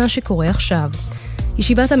 עם מה שקורה עכשיו.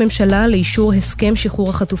 ישיבת הממשלה לאישור הסכם שחרור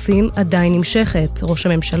החטופים עדיין נמשכת. ראש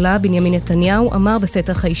הממשלה בנימין נתניהו אמר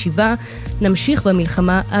בפתח הישיבה, נמשיך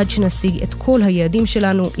במלחמה עד שנשיג את כל היעדים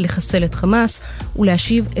שלנו לחסל את חמאס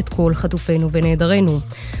ולהשיב את כל חטופינו ונעדרינו.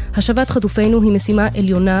 השבת חטופינו היא משימה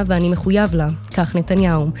עליונה ואני מחויב לה, כך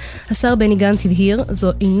נתניהו. השר בני גנץ הבהיר,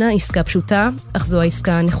 זו אינה עסקה פשוטה, אך זו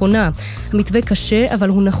העסקה הנכונה. המתווה קשה, אבל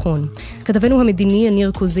הוא נכון. כתבנו המדיני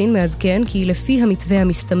יניר קוזין מעדכן כי לפי המתווה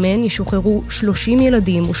המסתמן ישוחררו 30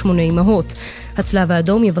 ילדים ו8 אמהות. הצלב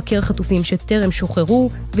האדום יבקר חטופים שטרם שוחררו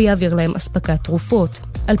ויעביר להם אספקת תרופות.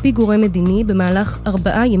 על פי גורם מדיני, במהלך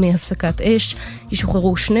 4 ימי הפסקת אש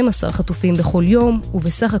ישוחררו 12 חטופים בכל יום,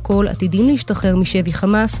 ובסך הכל עתידים להשתחרר משבי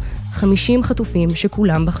חמאס 50 חטופים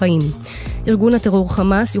שכולם בחיים. ארגון הטרור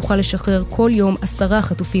חמאס יוכל לשחרר כל יום 10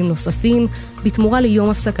 חטופים נוספים, בתמורה ליום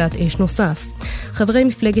הפסקת אש נוסף. חברי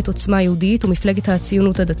מפלגת עוצמה יהודית ומפלגת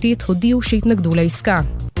הציונות הדתית הודיעו שהתנגדו לעסקה.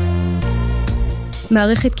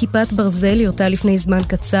 מערכת כיפת ברזל ירתה לפני זמן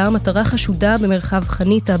קצר מטרה חשודה במרחב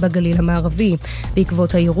חניתה בגליל המערבי.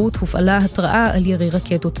 בעקבות העירות הופעלה התראה על ירי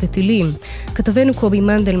רקטות וטילים. כתבנו קובי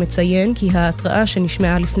מנדל מציין כי ההתראה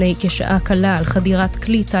שנשמעה לפני כשעה קלה על חדירת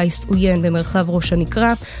כלי טייס עוין במרחב ראש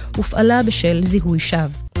הנקרה הופעלה בשל זיהוי שווא.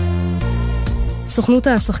 סוכנות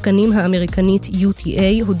השחקנים האמריקנית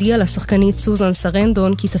UTA הודיעה לשחקנית סוזן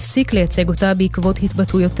סרנדון כי תפסיק לייצג אותה בעקבות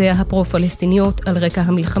התבטאויותיה הפרו-פלסטיניות על רקע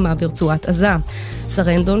המלחמה ברצועת עזה.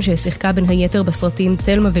 סרנדון, ששיחקה בין היתר בסרטים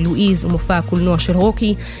תלמה ולואיז ומופע הקולנוע של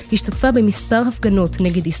רוקי, השתתפה במספר הפגנות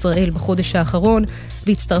נגד ישראל בחודש האחרון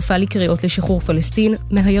והצטרפה לקריאות לשחרור פלסטין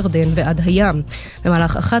מהירדן ועד הים.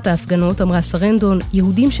 במהלך אחת ההפגנות אמרה סרנדון,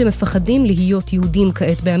 יהודים שמפחדים להיות יהודים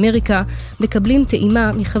כעת באמריקה מקבלים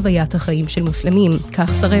טעימה מחוויית החיים של מוסלמים,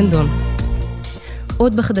 כך סרנדון.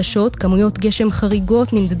 עוד בחדשות, כמויות גשם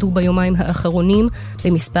חריגות נמדדו ביומיים האחרונים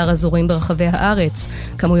במספר אזורים ברחבי הארץ.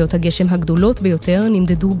 כמויות הגשם הגדולות ביותר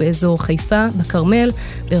נמדדו באזור חיפה, בכרמל,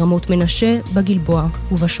 ברמות מנשה, בגלבוע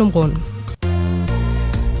ובשומרון.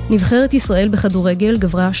 נבחרת ישראל בכדורגל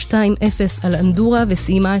גברה 2-0 על אנדורה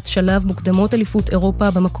וסיימה את שלב מוקדמות אליפות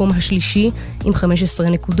אירופה במקום השלישי עם 15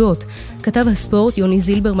 נקודות. כתב הספורט יוני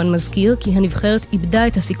זילברמן מזכיר כי הנבחרת איבדה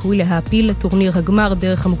את הסיכוי להעפיל לטורניר הגמר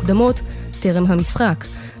דרך המוקדמות טרם המשחק.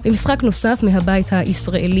 במשחק נוסף מהבית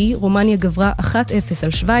הישראלי, רומניה גברה 1-0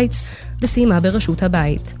 על שוויץ וסיימה בראשות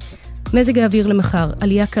הבית. מזג האוויר למחר,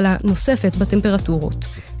 עלייה קלה נוספת בטמפרטורות.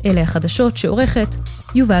 אלה החדשות שעורכת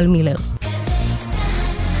יובל מילר.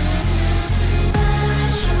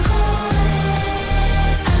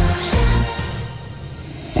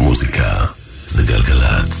 מוזיקה זה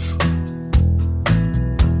גלגלץ.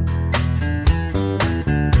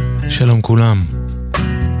 שלום כולם,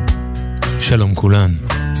 שלום כולן.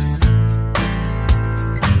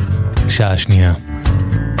 שעה שנייה.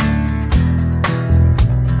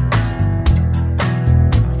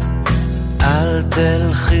 אל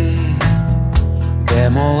תלכי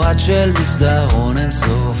במורד של מסדרון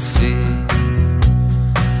אינסופי,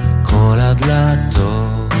 כל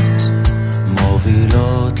הדלתות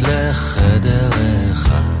מובילות לחדר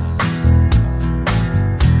אחד,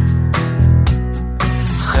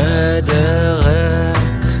 חדר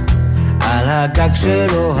ריק, על הגג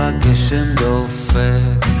שלו הגשם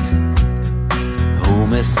דופק, הוא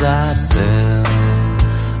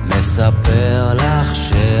מספר לך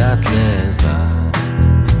שאת לבד,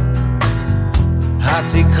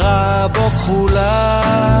 התקרה בו כחולה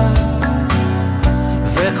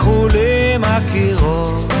וכחולים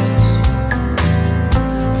הקירות,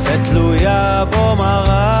 ותלויה בו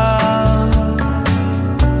מראה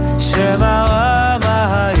שמראה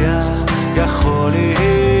מה היה יכול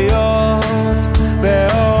להיות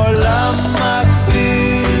בעולם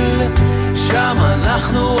מקביל, שם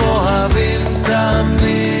אנחנו אוהבים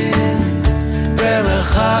תמיד,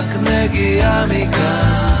 במרחק נגיעה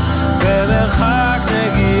מכאן, במרחק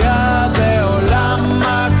נגיעה בעולם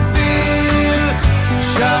מקביל,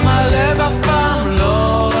 שם הלב אף פעם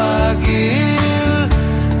לא רגיל,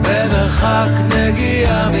 במרחק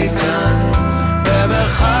נגיעה מכאן,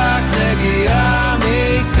 במרחק נגיעה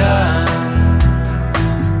מכאן.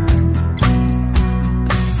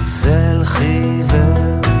 צל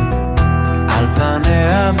חיוור על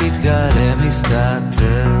פניה מתגלה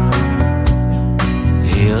מסתתר,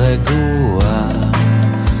 היא רגועה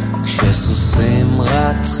כשסוסים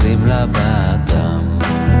רצים לבדם,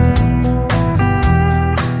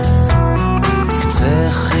 קצה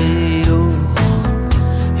חיוך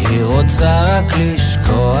היא רוצה רק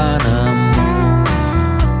לשקוע נמוך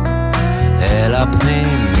אל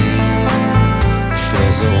הפנינים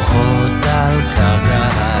שזורחות על קרקע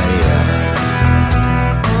הים,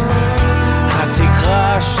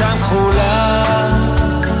 התקרה שם כחולה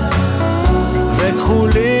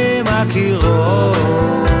וכחולים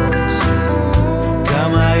הקירות,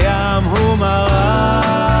 גם הים הוא מראה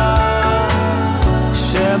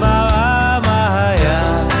שמראה מה היה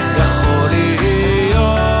יכול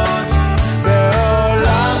להיות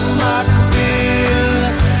בעולם מקביל,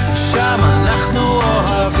 שם אנחנו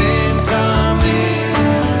אוהבים תמיד,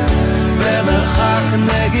 במרחק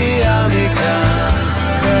נגיעה מכאן,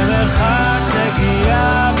 במרחק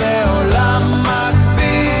נגיעה בעולם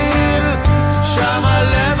מקביל, שם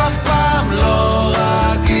הלב אף פעם לא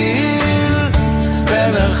רגיל,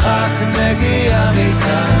 במרחק נגיעה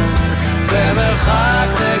מכאן, במרחק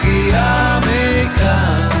נגיעה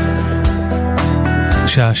מכאן.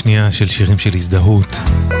 שעה שנייה של שירים של הזדהות,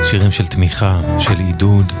 שירים של תמיכה, של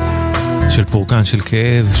עידוד, של פורקן, של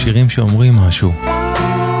כאב, שירים שאומרים משהו.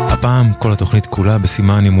 הפעם כל התוכנית כולה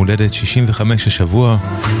בסימן עם הולדת 65 השבוע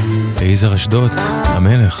ליזהר אשדות,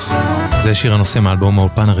 המלך. זה שיר הנושא מאלבום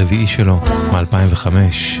האולפן הרביעי שלו מ-2005,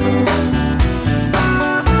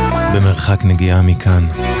 במרחק נגיעה מכאן.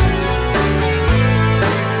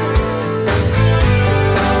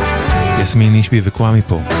 יסמין אישבי וקוואמי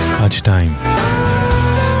פה עד 2.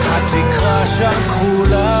 התקרה שם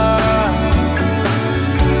כחולה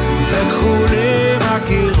וכחולים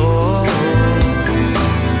הקירות,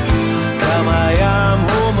 גם הים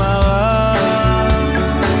הוא מראה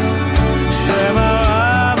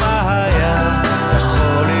שמראה מה היה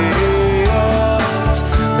יכול להיות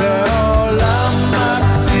בעולם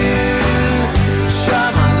מקביל,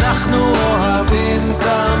 שם אנחנו אוהבים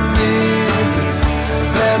תמיד,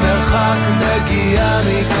 במרחק נגיעה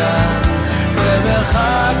מכאן,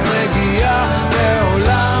 במרחק נגיעה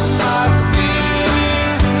בעולם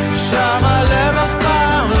מקביל, שם הלב אף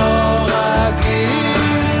פעם לא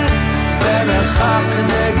רגיל, במרחק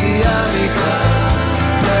נגיעה מכאן,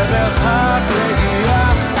 במרחק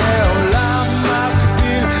נגיעה בעולם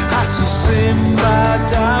מקביל, הסוסים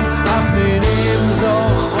בדם, הפנינים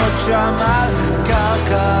זורחות שם על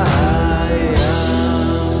קרקע הים.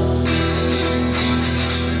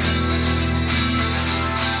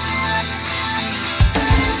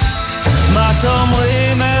 מה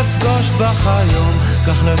תאמרים אפגוש בך היום,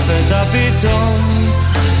 כך לפתע פתאום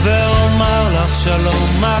ואומר לך שלום,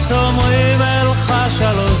 מה תאמרים אלחש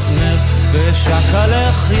על אוזנך ושקע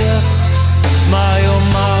לחייך, מה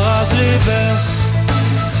יאמר אז ליבך,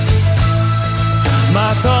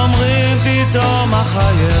 מה תאמרים פתאום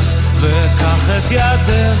אחייך וקח את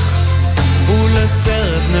ידך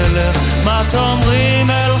ולסרט נלך, מה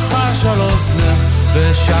תאמרים אלחש על אוזנך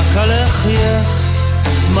ושקע לחייך,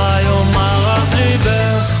 מה יאמר אז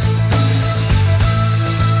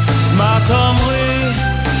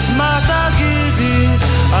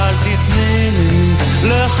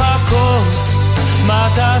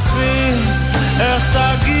תעשי, איך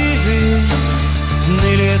תגיבי,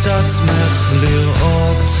 תני לי את עצמך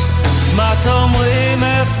לראות. מה תאמרים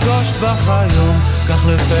אפגוש בך היום, כך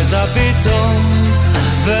לפתע פתאום,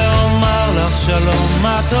 ואומר לך שלום.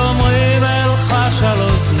 מה תאמרים אלחש על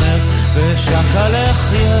אוזנך, ושקע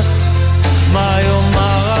לחייך, מה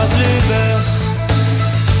יאמר אז ליבך.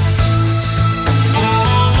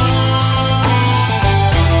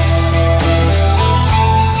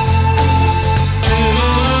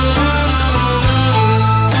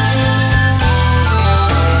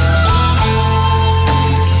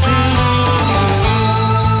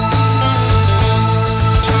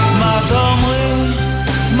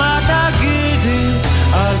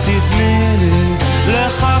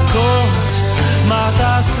 לחכות, מה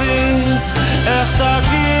תעשי, איך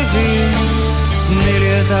תגיבי, תני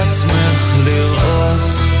לי את עצמך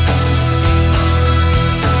לראות.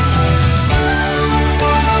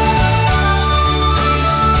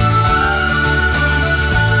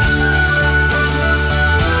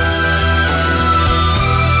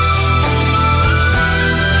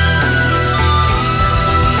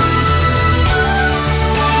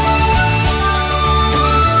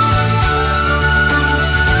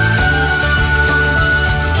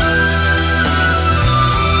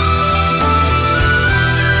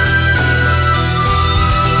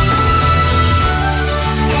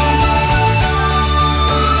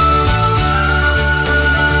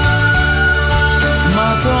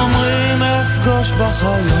 בך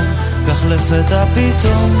היום, כך לפתע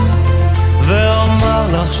פתאום, ואומר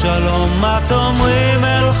לך שלום. מה תאמרים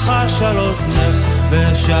אלחש על אוזנך,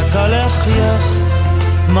 ושקע לחייך,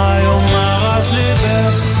 מה יאמר אז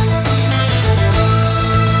ליבך.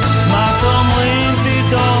 מה תאמרים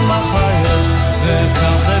פתאום אחייך,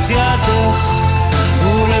 וקח את ידך,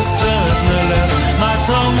 ולסרט נלך. מה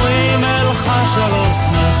תאמרים אלחש על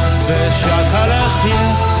אוזנך, ושקע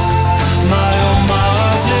לחייך, מה יאמר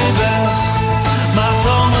אז ליבך. מה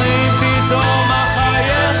תאמרי פתאום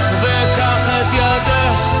אחייך, וקח את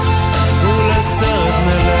ידך, ולסרט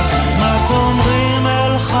נלך. מה תאמרים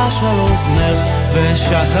אלחש על אוזנך,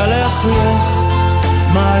 ושקע לחייך,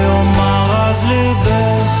 מה יאמר אז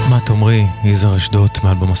ליבך. מה תאמרי, יזהר אשדות,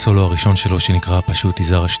 מאלבום הסולו הראשון שלו שנקרא פשוט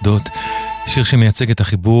יזהר אשדות. שיר שמייצג את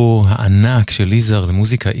החיבור הענק של ליזהר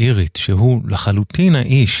למוזיקה אירית, שהוא לחלוטין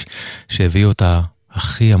האיש שהביא אותה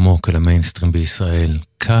הכי עמוק אל המיינסטרים בישראל.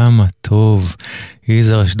 כמה טוב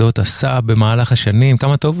יזהר אשדות עשה במהלך השנים,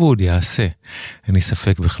 כמה טוב הוא עוד יעשה, אין לי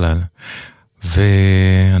ספק בכלל.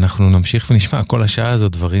 ואנחנו נמשיך ונשמע כל השעה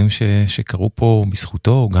הזאת דברים שקרו פה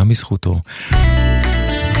בזכותו, גם בזכותו.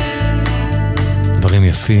 דברים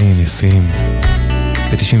יפים, יפים.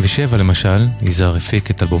 ב-97 למשל, יזהר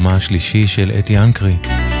הפיק את אלבומה השלישי של עטרי.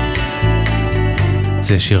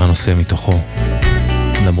 זה שיר הנושא מתוכו.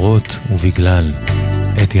 למרות ובגלל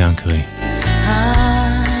עטרי.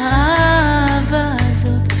 האהבה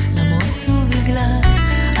הזאת, למרות ובגלל,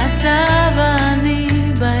 אתה ואני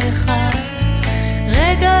באחד.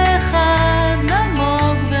 רגע אחד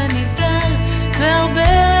נמוג ונבדל, והרבה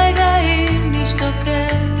רגעים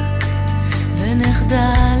נשתוקק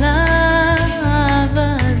ונחדל.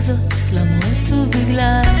 האהבה הזאת, למרות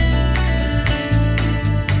ובגלל,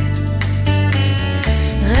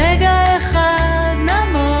 רגע אחד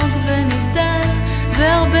נמוג ונבדל,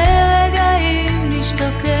 והרבה רגעים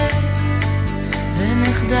נשתוקק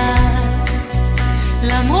ונחדל.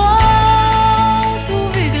 למרות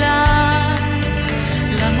ובגלל,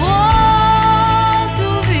 למרות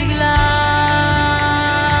ובגלל,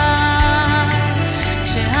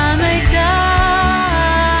 כשהמיתר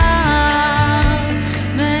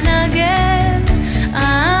מנגן,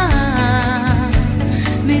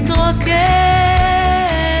 מתרוקן.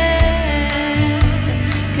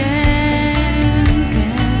 כן,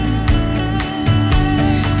 כן,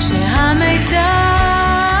 כשהמיתר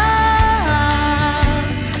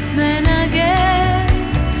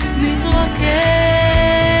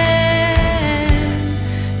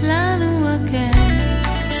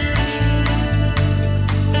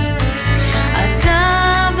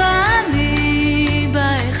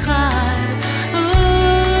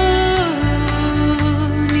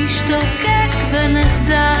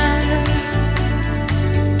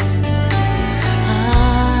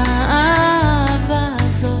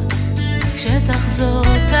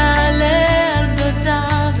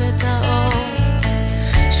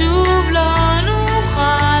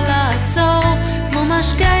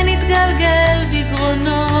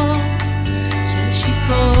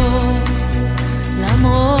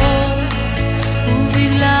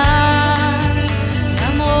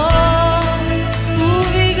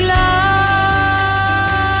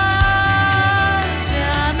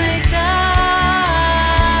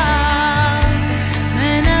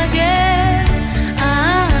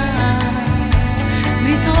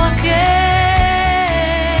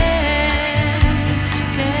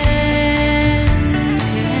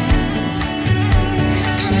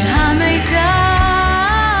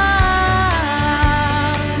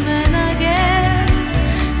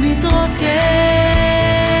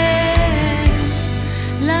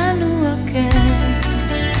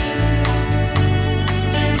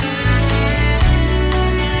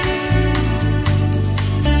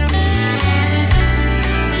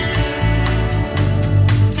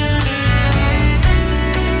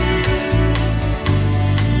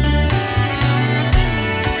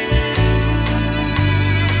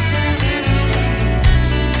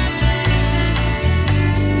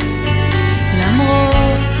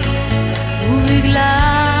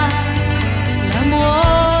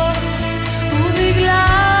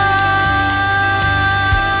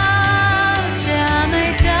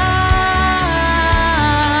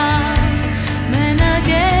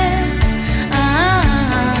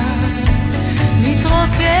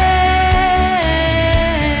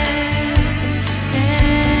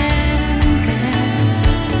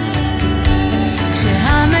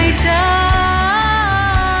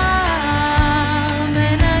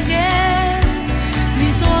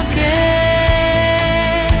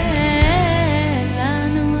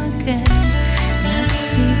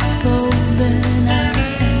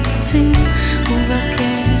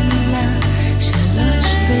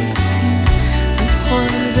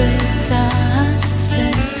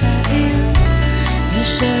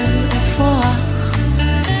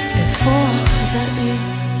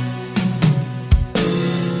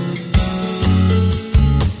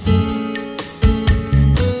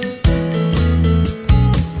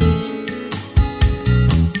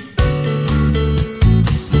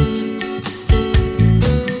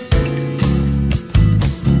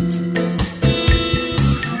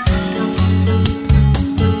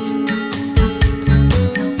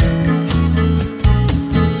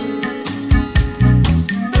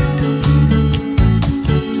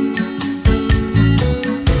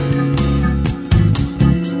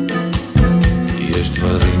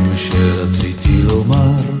שרציתי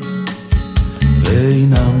לומר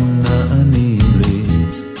ואינם נענים לי,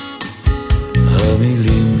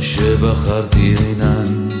 המילים שבחרתי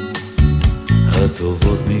אינן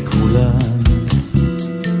הטובות מכולן,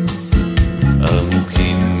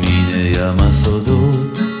 עמוקים מן ים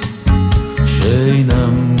הסודות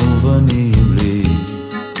שאינם מובנים לי,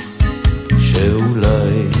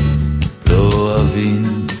 שאולי לא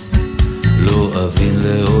אבין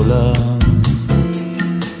לעולם.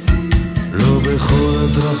 לא בכל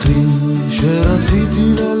הדרכים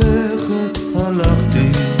שרציתי ללכת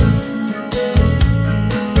הלכתי,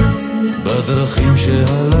 בדרכים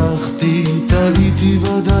שהלכתי טעיתי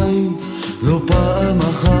ודאי לא פעם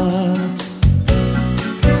אחת,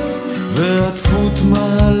 ועצמות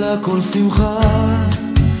מעלה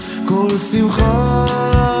כל שמחה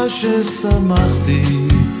ששמחתי,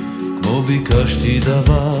 כמו ביקשתי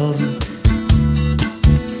דבר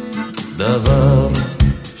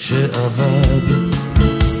שעבד.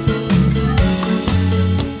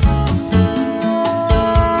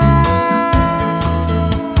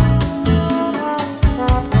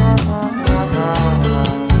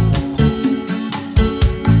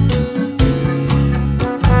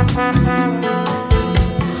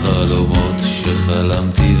 חלומות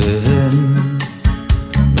שחלמתי והם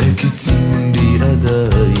מקיצים בי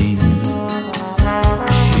עדיין,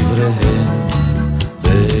 שבריהם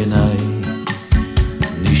בעיניי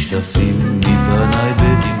נשטפים מפניי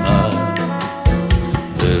בדמעה,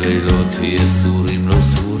 ולילות יסורים לא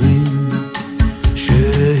ספורים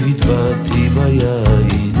שהטבעתי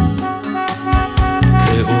ביין,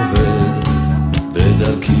 כעובד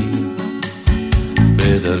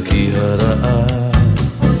בדרכי הרעה,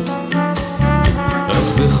 אך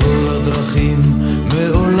בכל הדרכים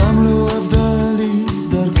מעולם לא עבדה לי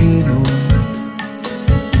דרכנו,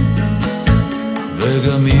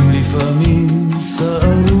 וגם אם לפעמים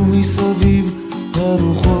סערו מסביב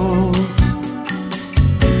הרוחות,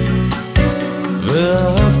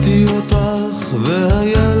 ואהבתי אותך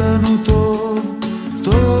והיה לנו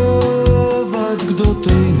טוב עד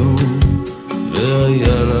גדותינו,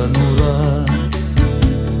 והיה לנו רע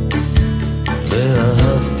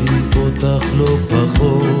ואהבתי אותך לא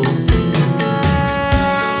פחות.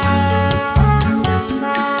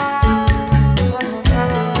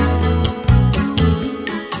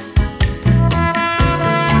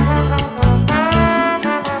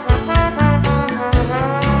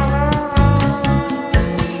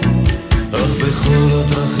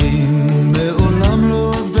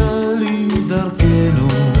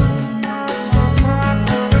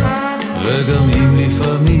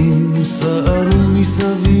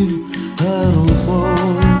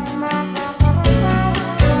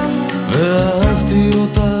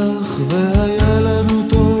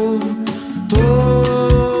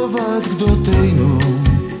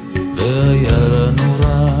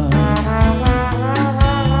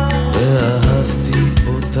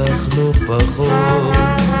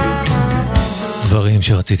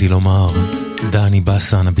 שרציתי לומר, דני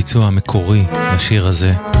בסן, הביצוע המקורי לשיר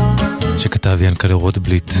הזה שכתב ינקלה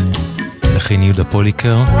רוטבליט, לחין יהודה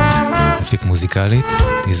פוליקר, הפיק מוזיקלית,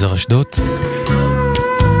 ליזהר אשדות,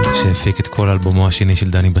 שהפיק את כל אלבומו השני של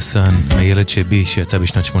דני בסן, הילד שבי, שיצא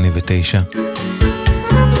בשנת 89.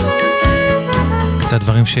 קצת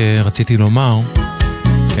דברים שרציתי לומר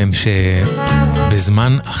הם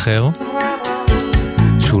שבזמן אחר,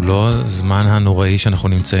 שהוא לא זמן הנוראי שאנחנו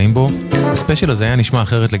נמצאים בו, הספיישל הזה היה נשמע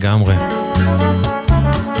אחרת לגמרי.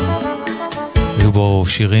 היו בו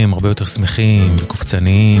שירים הרבה יותר שמחים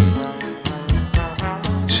וקופצניים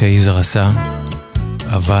שיזהר עשה,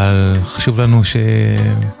 אבל חשוב לנו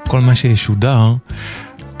שכל מה שישודר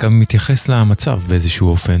גם מתייחס למצב באיזשהו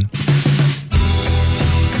אופן,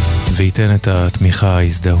 וייתן את התמיכה,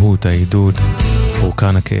 ההזדהות, העידוד,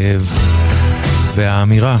 פורקן הכאב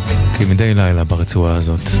והאמירה כמדי לילה ברצועה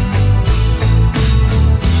הזאת.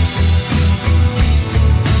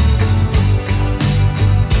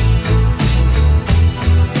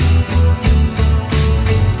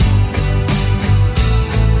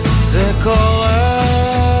 זה קורה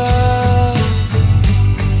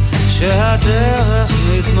שהדרך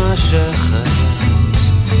מתמשכת,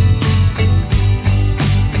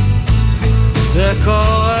 זה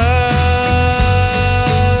קורה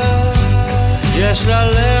יש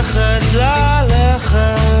ללכת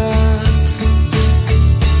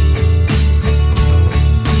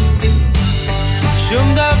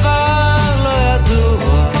שום דבר לא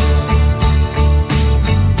ידוע,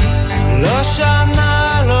 לא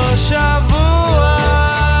שנה לא שבוע,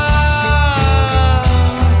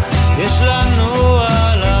 יש לנוע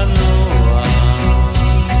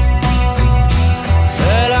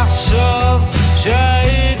ולחשוב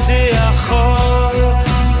שהייתי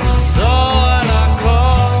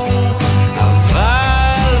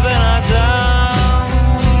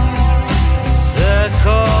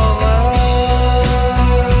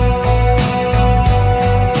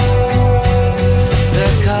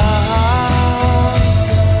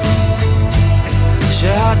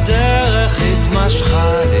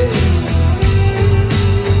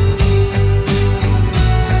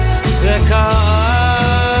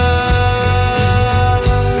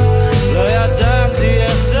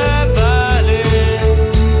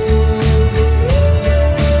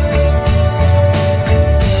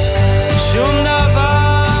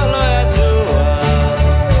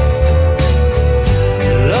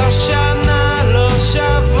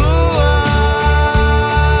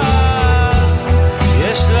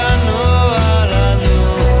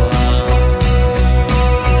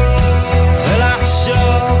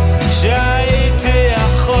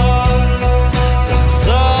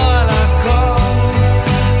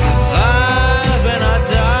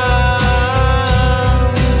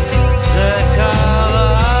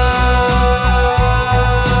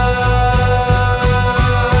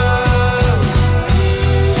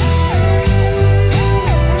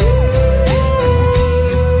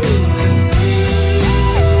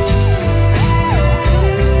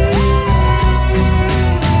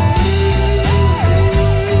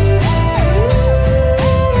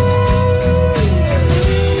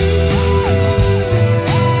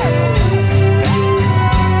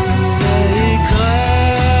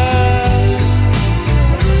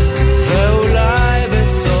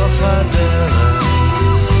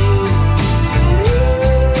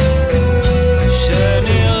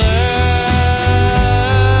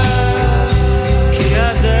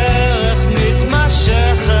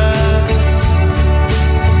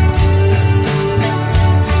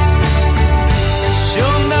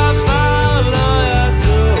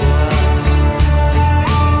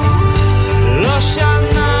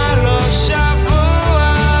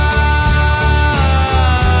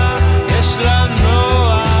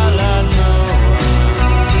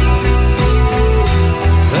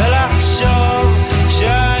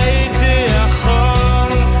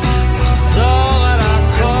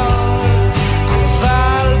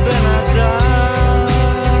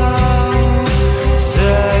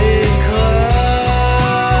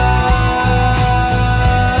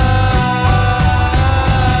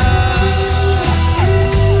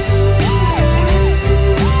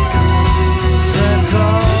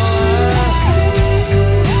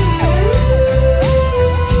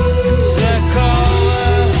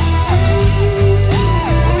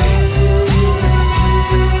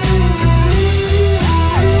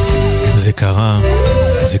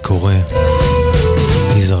קורה.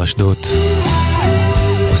 ליזהר אשדות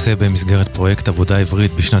עושה במסגרת פרויקט עבודה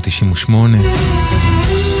עברית בשנת 98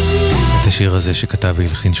 את השיר הזה שכתב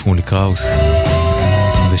והלחין שמולי קראוס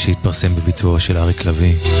ושהתפרסם בביצוע של אריק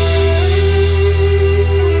לוי.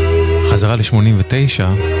 חזרה ל-89,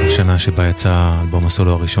 השנה שבה יצא אלבום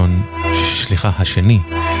הסולו השני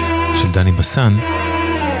של דני בסן.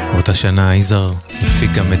 באותה שנה יזהר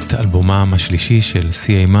הפיק גם את אלבומם השלישי של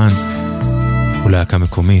היימן ולהקה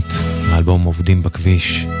מקומית, האלבום עובדים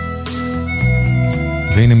בכביש.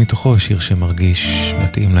 והנה מתוכו שיר שמרגיש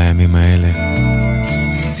מתאים לימים האלה,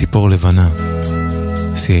 ציפור לבנה,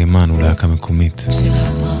 היימן ולהקה מקומית.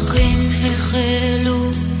 כשהפרחים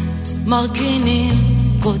החלו מרכינים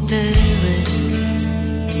כותרת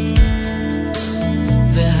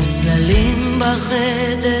והצללים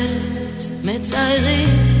בחדר מציירים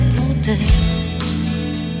דמותך,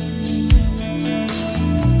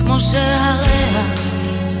 כמו שהריח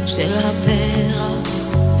של הפרח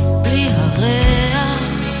בלי הריח,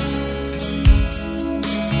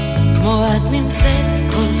 כמו את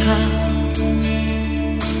נמצאת כל כך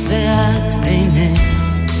ואת אינך.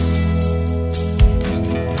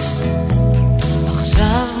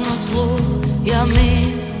 עכשיו נותרו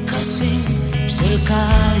ימים קשים של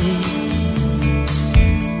קיץ,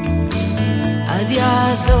 עד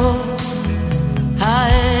יעזור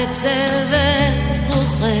העצב את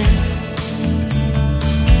רוחך,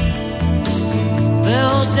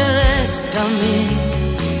 ואור של אש תמיד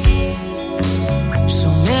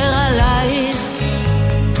שומר עלייך,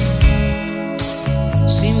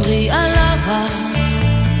 שמרי עליו את,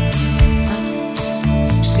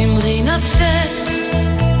 שמרי נפשך,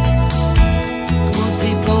 כמו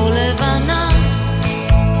ציפור לבנה,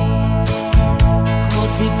 כמו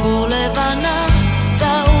ציפור לבנה,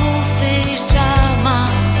 תעופי שמה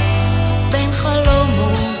בין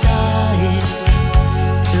חלומותייך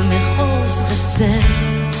במחוז חפצך,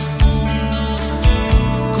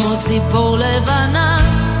 כמו ציפור לבנה,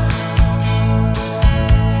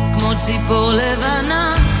 כמו ציפור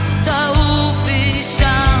לבנה, תעופי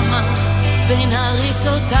שמה בין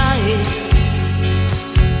הריסותייך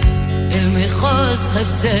אל מחוז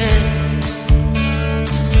חפצך,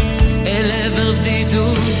 אל עבר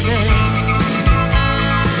בדידותך.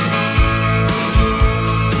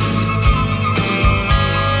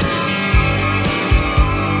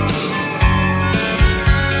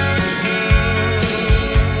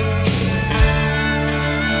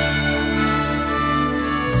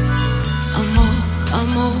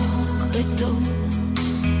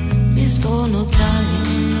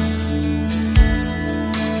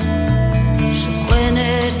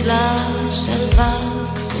 שוכנת לה שלווה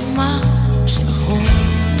קסומה של חום,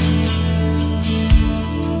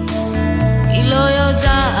 היא לא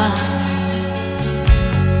יודעת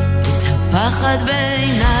את הפחד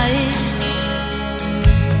בעינייך,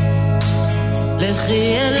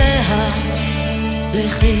 לכי אליה,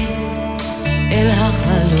 לכי אל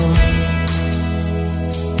החלום,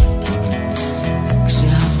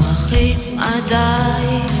 כשהפרחים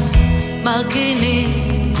עדיין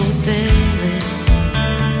מרכינים כותרת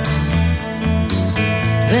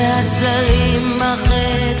והצללים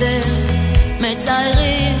בחדר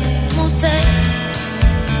מציירים דמותך,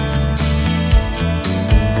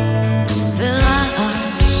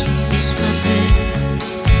 ורעש נשמתך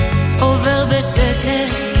עובר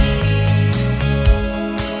בשקט,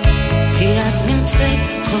 כי את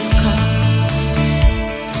נמצאת כל כך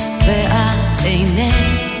ואת אינך,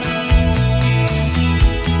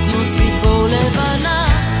 כמו ציפור לבנה,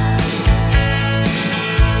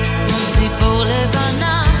 כמו ציפור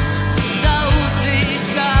לבנה, תעופי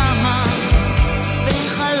שמה בין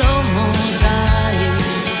חלומותייך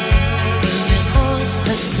אל מחוז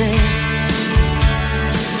חפצך,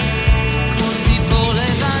 כמו ציפור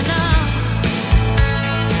לבנה,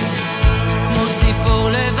 כמו ציפור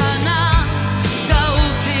לבנה,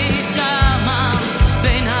 תעופי שמה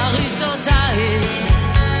בין הריסותייך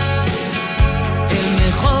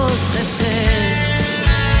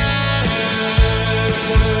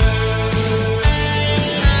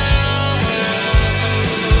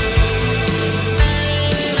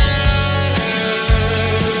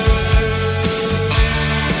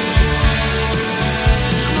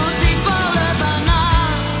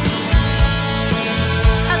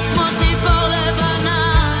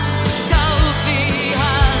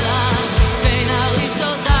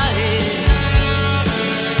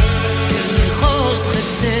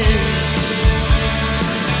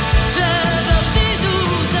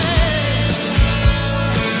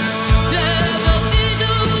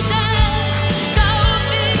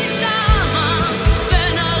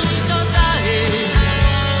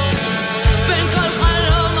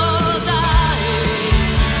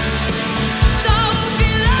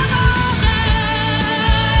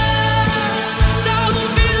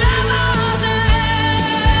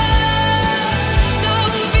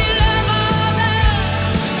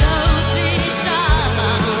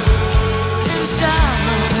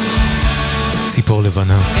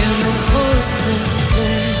לבנה.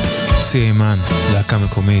 היימן, להקה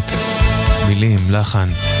מקומית, מילים, לחן,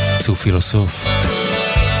 צור פילוסוף.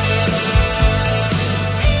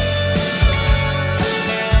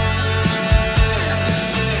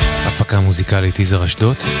 הפקה מוזיקלית יזהר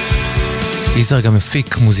אשדות. יזהר גם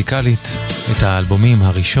הפיק מוזיקלית את האלבומים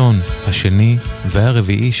הראשון, השני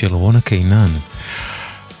והרביעי של רונה קינן.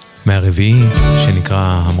 מהרביעי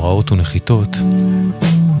שנקרא המראות ונחיתות,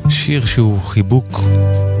 שיר שהוא חיבוק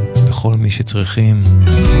לכל מי שצריכים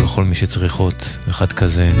ולכל מי שצריכות, אחד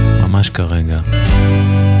כזה ממש כרגע.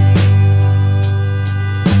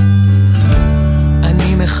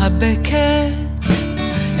 אני מחבקת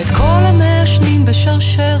את כל המעשנים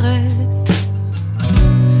בשרשרת,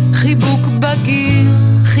 חיבוק בגיר,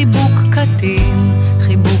 חיבוק קטין,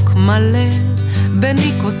 חיבוק מלא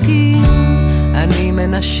בניקוטין. אני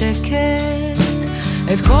מנשקת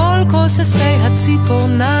את כל כוססי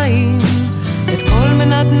הציפורניים, את כל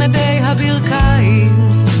מנדנדי הברכיים,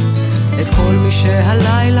 את כל מי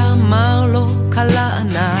שהלילה מר לו קלה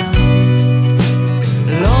ענה.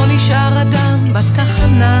 לא נשאר אדם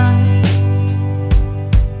בתחנה.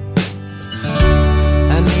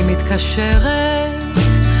 אני מתקשרת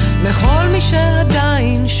לכל מי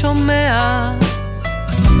שעדיין שומע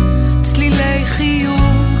צלילי חיוג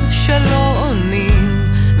שלא עונים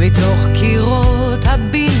מתוך קירות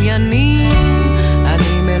הבניינים.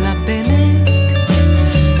 אני מלבנת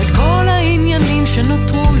את כל העניינים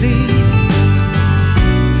שנותרו לי.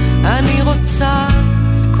 אני רוצה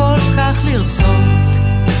כל כך לרצות,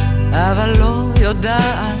 אבל לא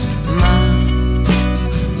יודעת מה.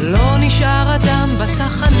 לא נשאר אדם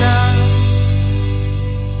בתחנה,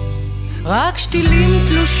 רק שתילים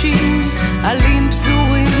תלושים, עלים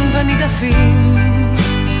פזורים ונידפים,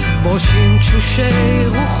 ברושים תשושי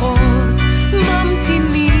רוחות,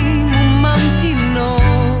 ממתינים וממתינות.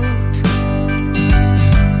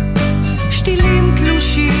 שתילים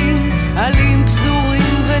תלושים, עלים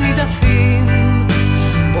פזורים ונידפים,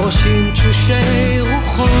 ברושים תשושי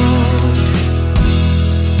רוחות.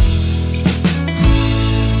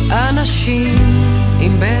 אנשים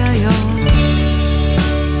עם בעיות,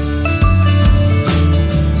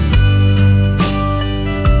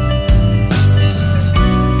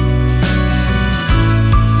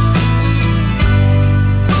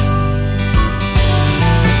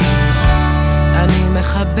 אני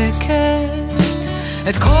מחבקת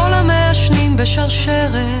את כל המעשנים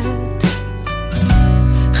בשרשרת,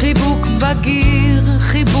 חיבוק בגיר,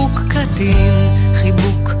 חיבוק קטין,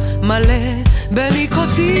 חיבוק מלא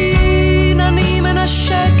בניקוטין. אני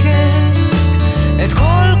מנשקת את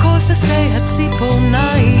כל כוססי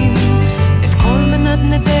הציפורניים, את כל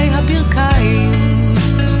מנדנדי הברכיים,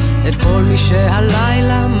 את כל מי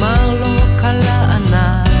שהלילה מר לו קלה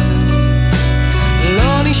ענה.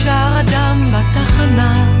 לא נשאר אדם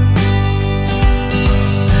בתחנה,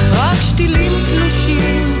 רק שתילים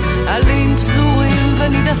תלושים, עלים פזורים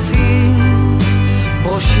ונידפים,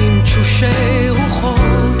 ברושים תשושי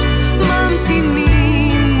רוחות,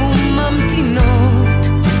 ממתינים וממתינות.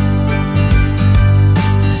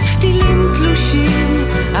 שתילים תלושים,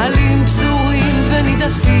 עלים פזורים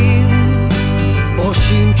ונידפים,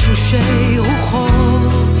 ברושים תשושי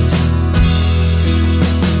רוחות.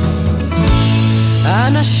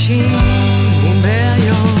 אנשים עם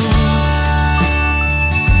בעיות,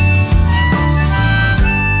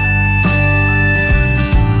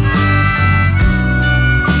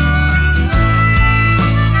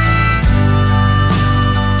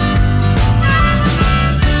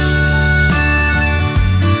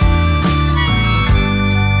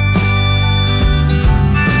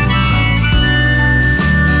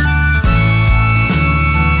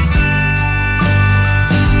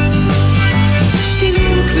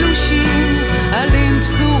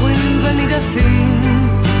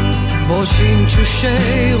 ברושים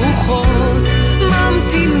תשושי רוחות,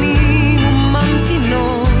 ממתינים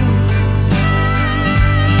וממתינות.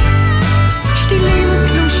 שתילים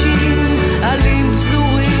תלושים, עלים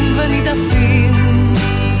פזורים ונידפים,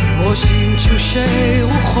 ברושים תשושי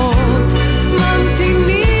רוחות,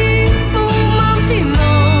 ממתינים וממתינות.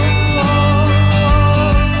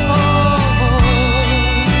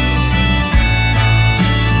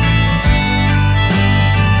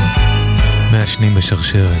 מעשנים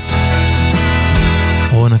בשרשרת,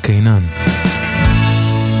 רונה קינן.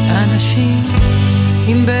 אנשים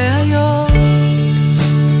עם בעיות,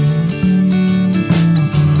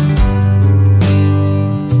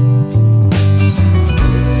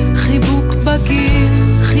 חיבוק בגיר,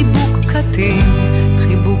 חיבוק קטין,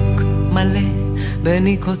 חיבוק מלא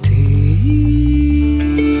בניקוטין.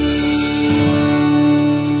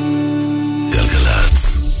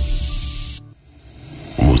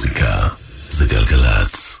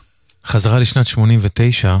 חזרה לשנת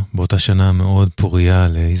 89, באותה שנה מאוד פוריה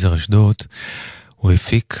ליזהר אשדות, הוא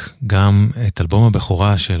הפיק גם את אלבום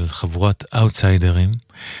הבכורה של חבורת אאוטסיידרים,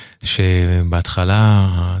 שבהתחלה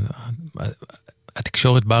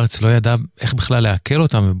התקשורת בארץ לא ידעה איך בכלל להקל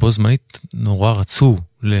אותם, ובו זמנית נורא רצו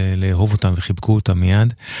לאהוב אותם וחיבקו אותם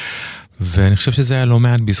מיד, ואני חושב שזה היה לא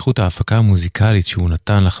מעט בזכות ההפקה המוזיקלית שהוא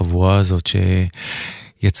נתן לחבורה הזאת,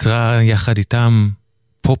 שיצרה יחד איתם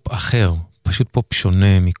פופ אחר, פשוט פופ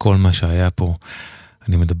שונה מכל מה שהיה פה.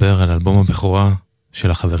 אני מדבר על אלבום הבכורה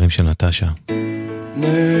של החברים של נטשה.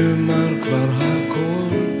 נאמר כבר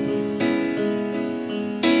הכל,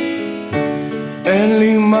 אין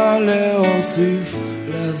לי מה להוסיף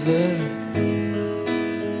לזה,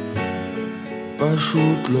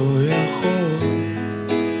 פשוט לא יכול.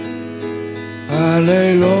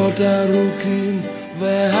 הלילות ארוכים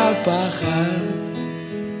והפחד,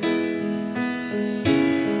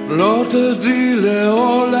 לא תדעי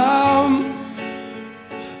לעולם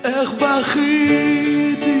איך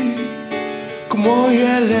בכיתי כמו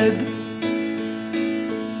ילד,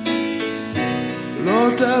 לא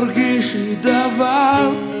תרגישי דבר,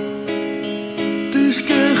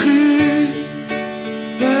 תשכחי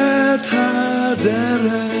את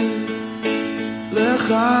הדרך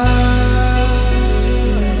לך.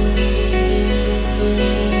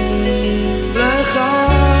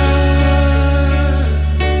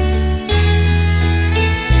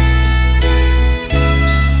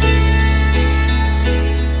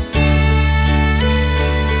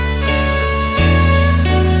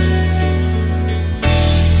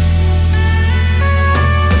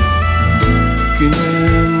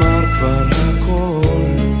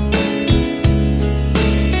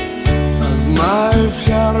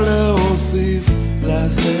 אפשר להוסיף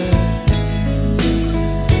לזה,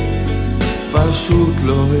 פשוט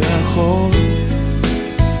לא יכול.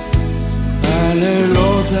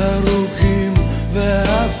 הלילות ארוכים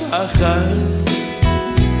והפחד,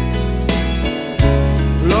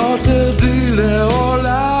 לא תדעי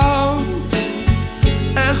לעולם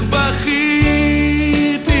איך בכיתי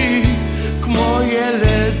כמו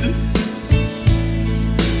ילד,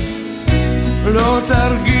 לא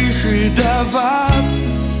תרגישי דבר,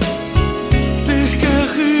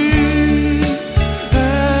 תשכחי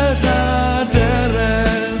את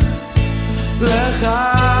הדרך לך.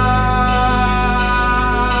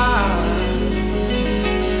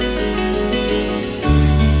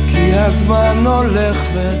 כי הזמן הולך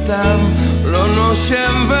ותם, לא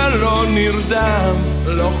נושם ולא נרדם,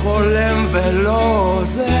 לא חולם ולא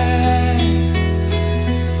זה,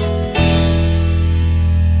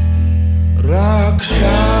 רק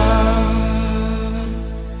שם.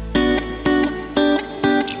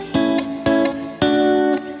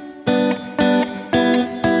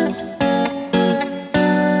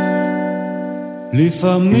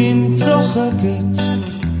 לפעמים צוחקת,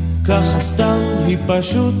 ככה סתם היא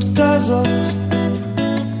פשוט כזאת,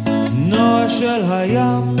 נועה של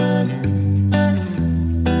הים.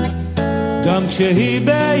 גם כשהיא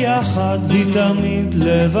ביחד היא תמיד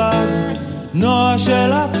לבד, נועה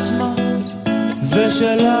של עצמה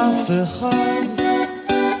ושל אף אחד.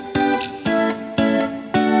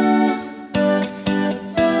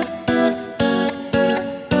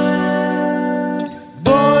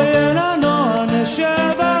 בואי אלה נועה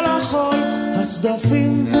נשב על החול,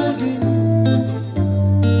 הצדפים ורדים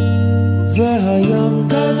והים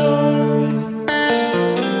גדול,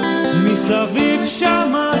 מסביב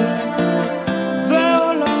שמיים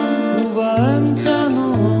ועולם, ובאמצע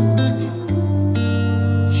נועה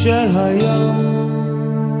של הים.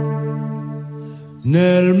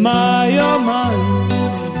 נעלמה יומיים,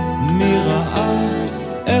 מי ראה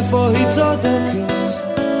איפה היא צודקת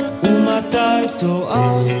ומתי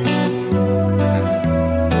טועה.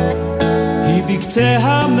 היא בקצה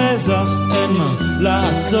המזח, אין מה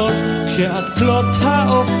לעשות, כשעד כלות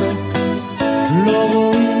האופק לא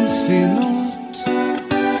רואים ספינות.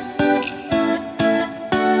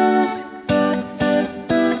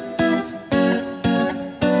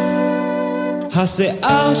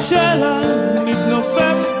 השיער שלה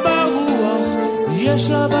מתנופף ברוח, יש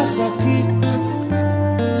לה בשקית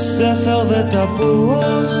ספר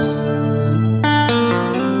ותפוח.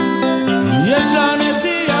 יש לה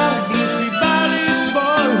נטייה בלי סיבה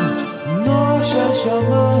לסבול, נועה של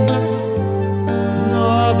שמיים,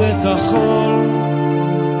 נועה בכחול.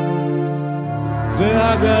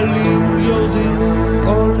 והגלים יורדים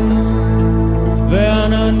עולים,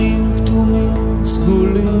 ועננים כתומים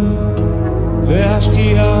סגולים,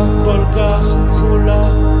 והשקיעה כל כך כחולה,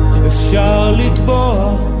 אפשר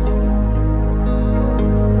לטבוע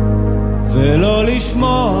ולא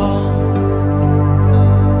לשמוע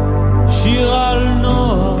שיר על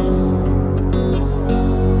נועה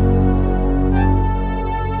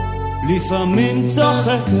לפעמים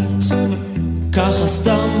צוחקת, ככה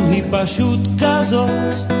סתם היא פשוט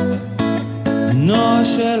כזאת, נועה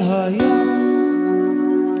של היום.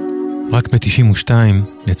 רק ב-92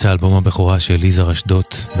 יצא אלבום הבכורה של ליזהר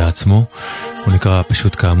אשדות בעצמו, הוא נקרא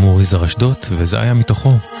פשוט כאמור ליזהר אשדות, וזה היה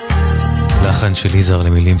מתוכו. לחן של ליזהר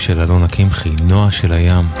למילים של אלונה קמחי, נועה של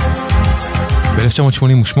הים.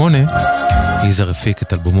 ב-1988 ליזהר הפיק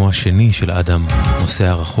את אלבומו השני של אדם,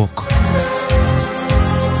 נוסע רחוק.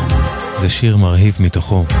 זה שיר מרהיב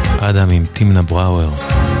מתוכו, אדם עם תימנה בראואר,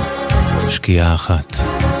 שקיעה אחת.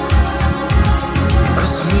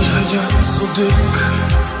 אז מי היה צודק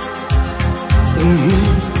ומי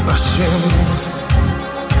אשם?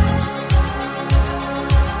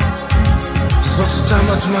 זאת סתם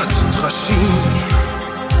אדמת דרשים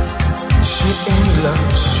שאין לה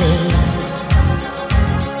שם.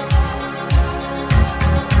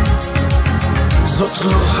 זאת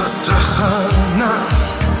לא התחנה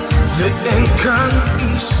ואין כאן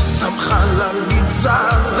איש, סתם חללית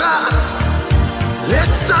זרה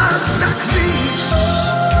לצד הכביש.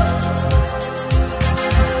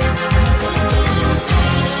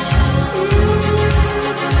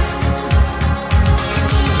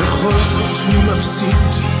 בכל זאת מי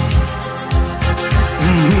מפסיד,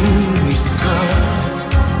 מי נזכר?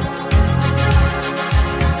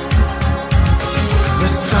 זה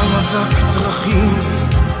סתם אבק דרכים,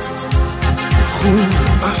 חום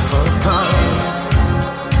אפרפר.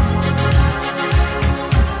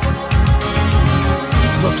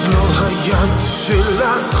 זאת לא היד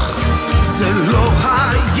שלך, זה לא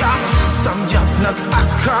היה, סתם יד נגעה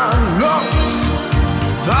קלות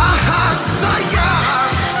בהזיה.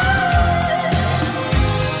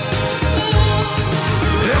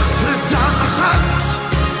 איך פרידה אחת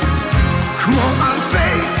כמו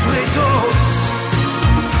אלפי פרידות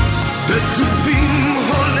בטובים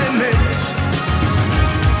הולמת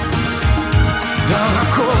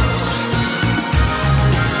דרכות.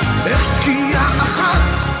 איך שקיעה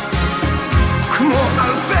אחת כמו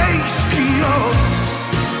אלפי שקיעות,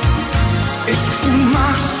 אש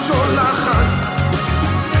כתומה שולחת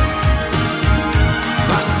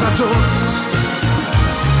בשדות.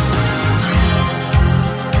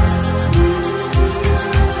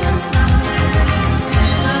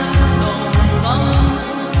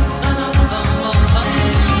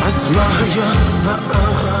 אז מה היה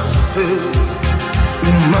בערפל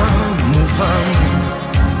ומה מובן?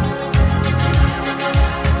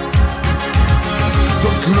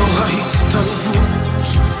 זאת לא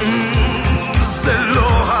ההצטלבות, זה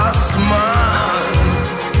לא הזמן,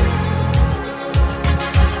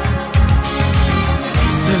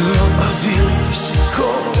 זה לא אוויר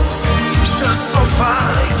שיקור של סוף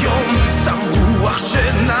היום, סתם רוח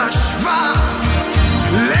שנשבה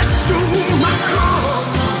לשום מקום.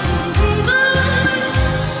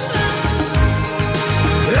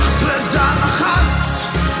 איך פרידה אחת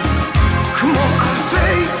כמו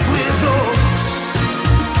אלפי פרידות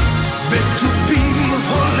בטובים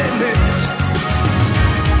הולמת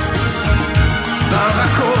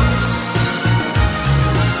ברקות.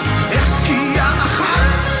 איך שקיעה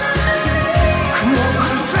אחת כמו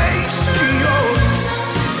אלפי שקיעות,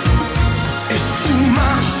 אש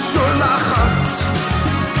כתומה שולחת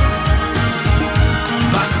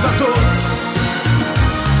בשדות.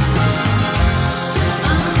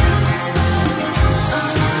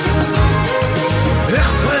 איך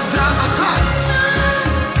פרידה אחת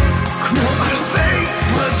כמו אלפי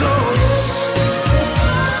פרדות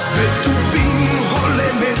בטובים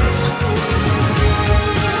הולמת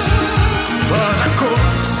ברקות.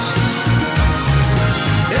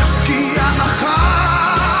 איך שקיעה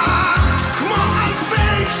אחת כמו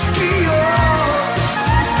אלפי שקיעות,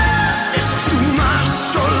 אש כתומה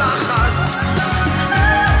שולחת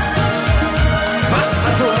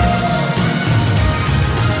בשדות.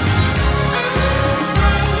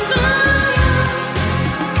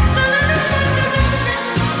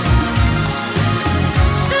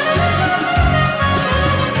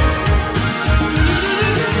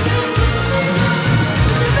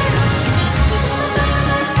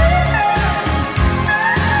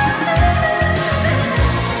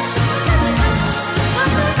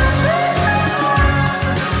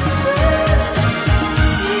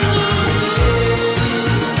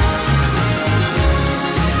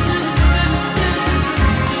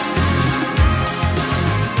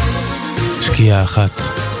 שקיעה אחת,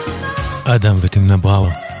 אדם ותימנה בראואר,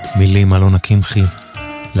 מילים אלונה קמחי,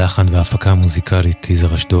 לחן והפקה מוזיקלית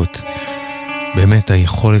ליזהר אשדות. באמת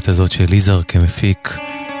היכולת הזאת של ליזהר כמפיק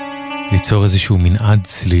ליצור איזשהו מנעד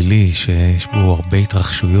צלילי שיש בו הרבה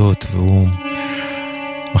התרחשויות, והוא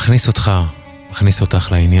מכניס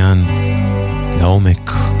אותך לעניין,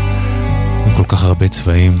 לעומק. עם כל כך הרבה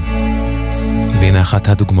צבעים. והנה אחת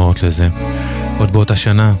הדוגמאות לזה. עוד באותה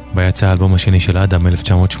שנה, בה יצא האלבום השני של אדם,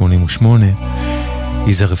 1988,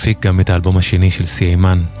 יזהר הפיק גם את האלבום השני של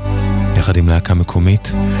היימן, יחד עם להקה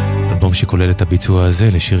מקומית, אלבום שכולל את הביצוע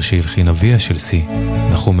הזה לשיר שהלחין אביה של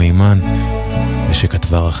נחום היימן,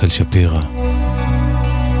 ושכתבה רחל שפירא,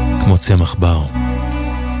 כמו צמח בר.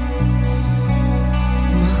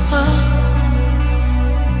 מחר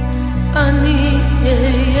אני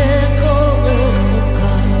אהיה כה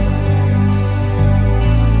רחוקה,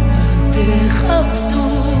 אל תחפשו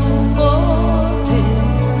אותי,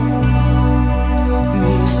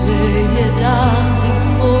 מי שידע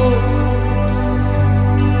למחול,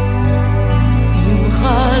 אם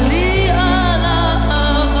חלי על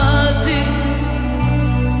אהבתי,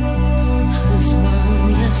 הזמן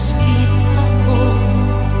ישקיט הכל.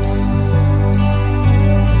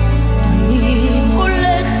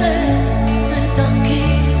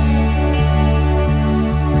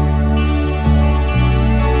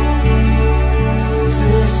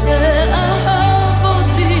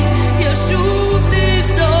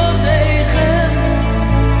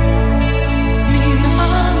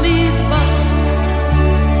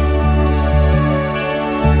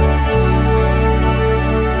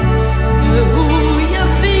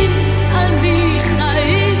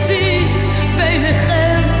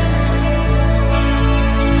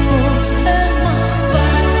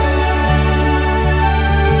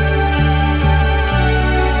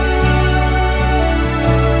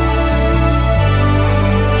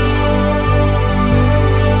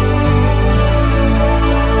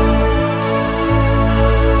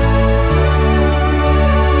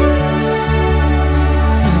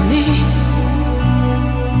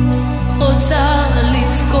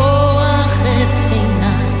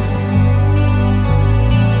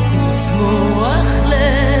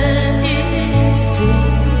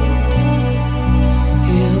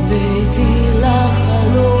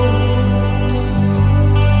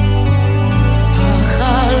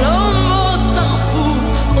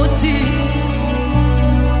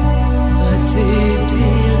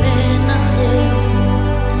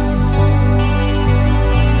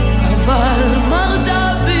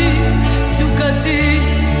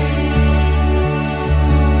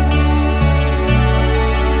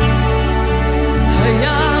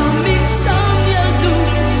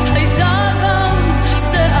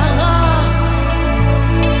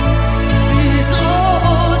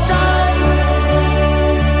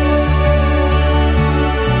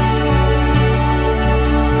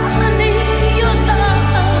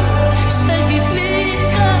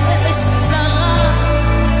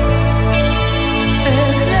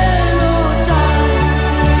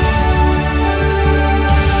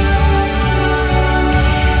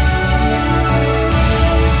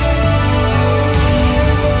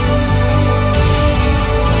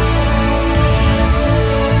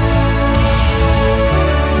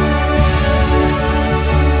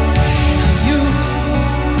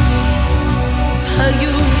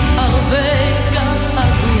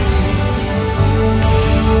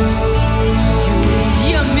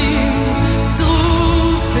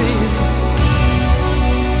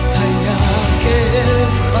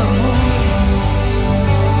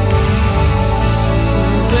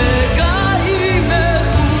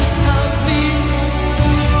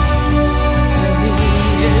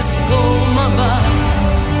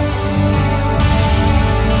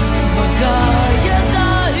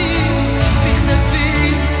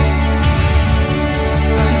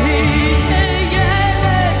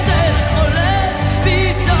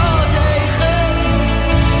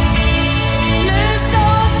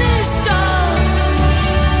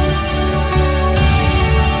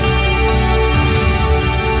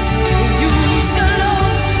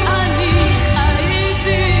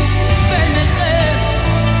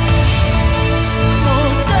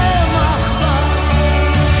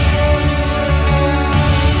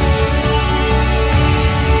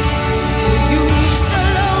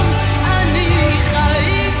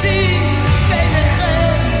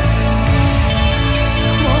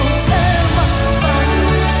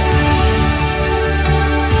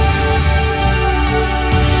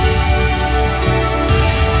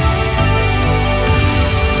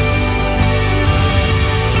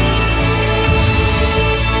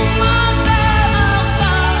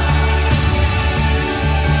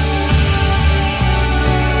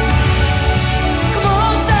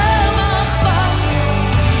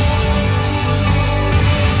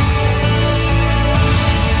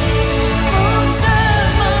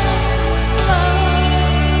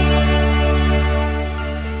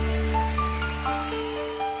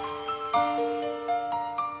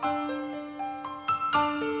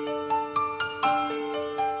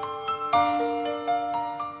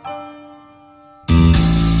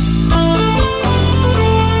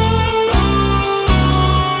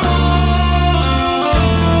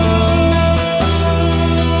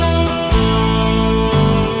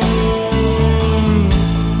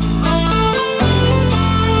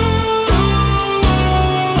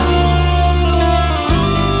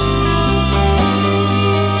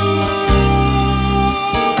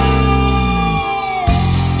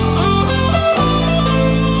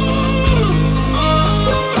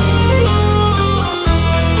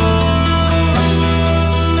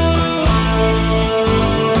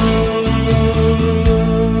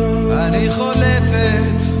 אני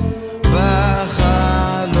חולפת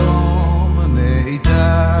בחלום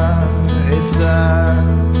מאיתה את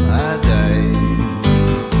צעדיי,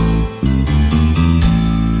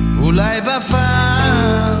 אולי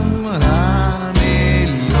בפעם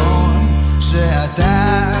המיליון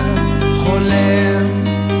שאתה חולם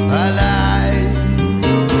עליי,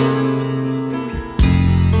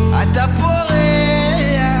 אתה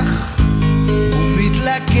פורח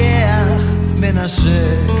ומתלקח,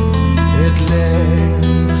 מנשק את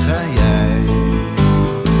לחיי.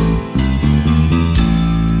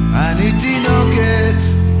 אני תינוקת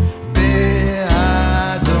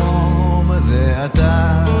באדום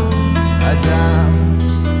ואתה אדם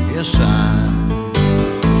ישן,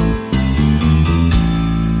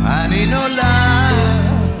 אני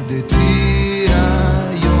נולדתי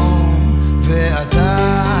היום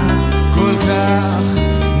ואתה כל כך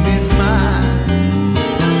מזמן,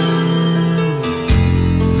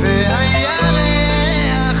 והירח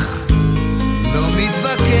לא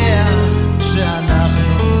מתווכח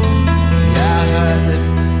שאנחנו יחד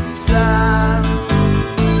סתם.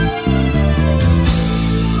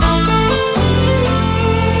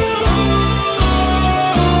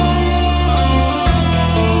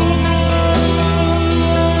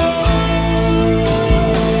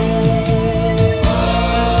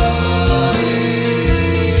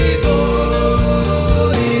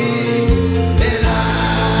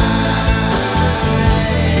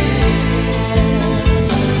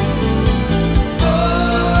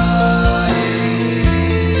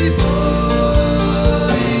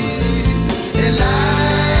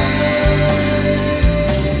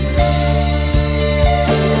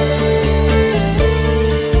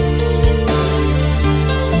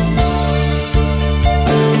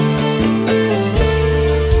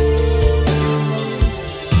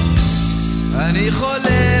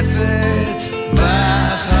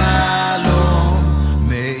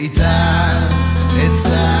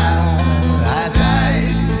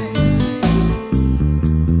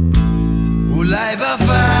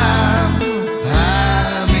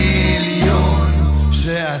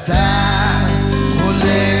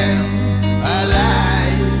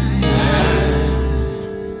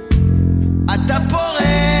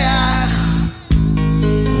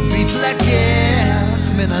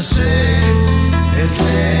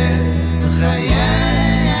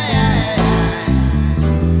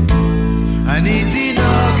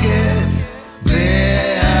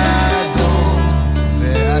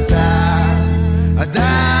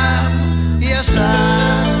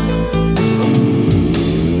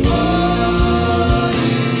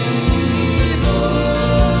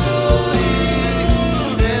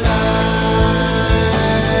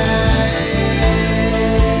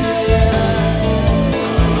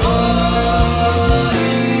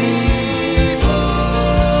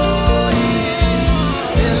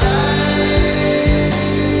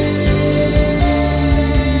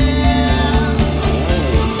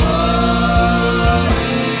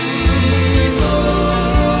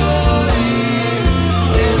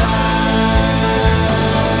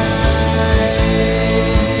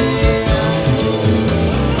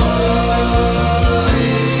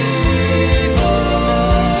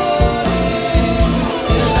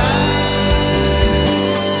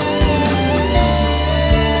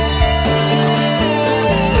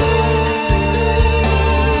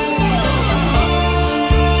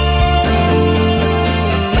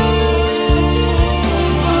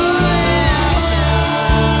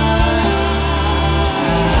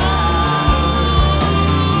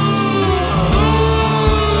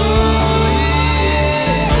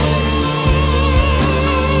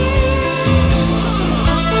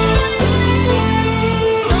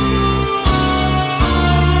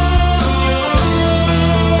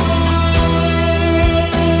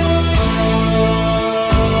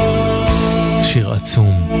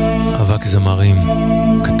 זמרים,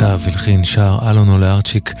 כתב, הלחין, שר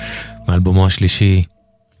אולארצ'יק מאלבומו השלישי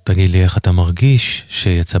תגיד לי איך אתה מרגיש,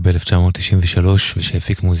 שיצא ב-1993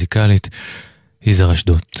 ושהפיק מוזיקלית יזהר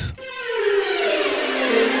אשדות.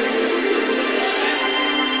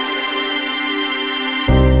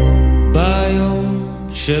 ביום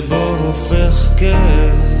שבו הופך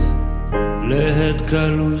כאב להד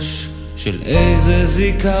קלוש של איזה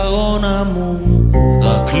זיכרון עמום,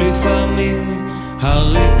 רק לפעמים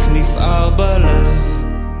הריק נפער בלב,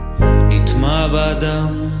 נטמע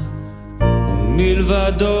בדם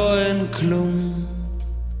ומלבדו אין כלום.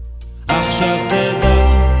 עכשיו תדע,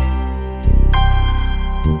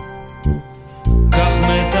 כך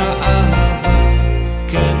מתה אהבה,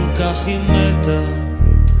 כן כך היא מתה,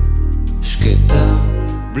 שקטה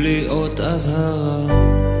בלי אות אזהרה.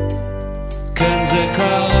 כן זה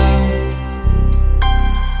קרה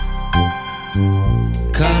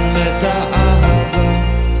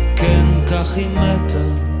כך היא מתה,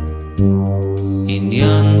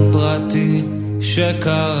 עניין פרטי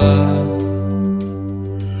שקרה.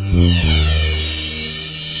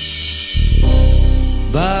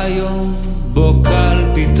 ביום בו קל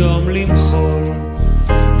פתאום למחול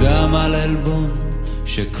גם על אלבון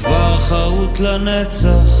שכבר חרוט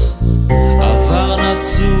לנצח, עבר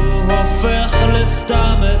נצור הופך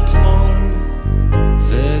לסתם אתמול,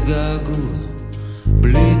 וגעגוע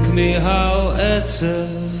בלי כמיהה או עצב.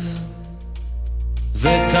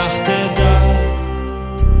 וכך תדע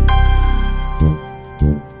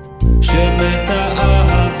שמתה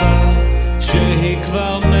אהבה שהיא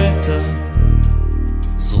כבר מתה,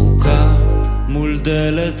 זרוקה מול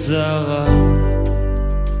דלת זרה.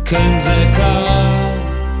 כן זה קרה,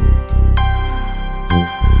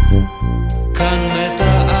 כאן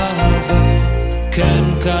מתה אהבה, כן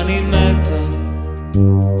כאן היא מתה,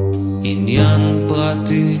 עניין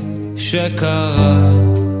פרטי שקרה.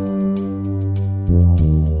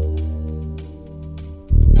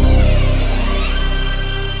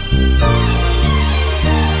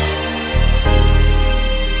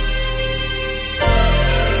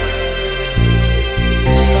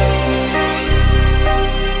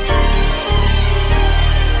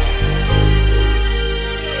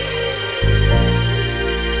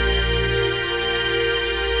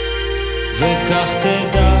 וכך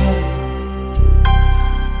תדע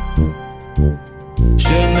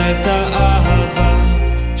שמתה אהבה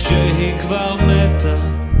שהיא כבר מתה,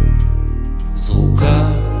 זרוקה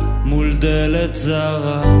מול דלת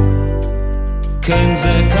זרה. כן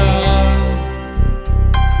זה קרה,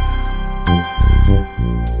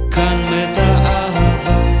 כאן מתה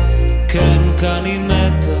אהבה, כן כאן היא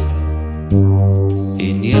מתה,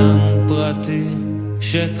 עניין פרטי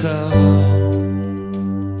שקרה.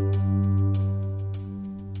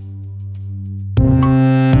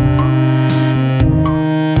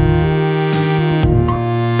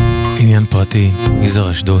 עניין פרטי,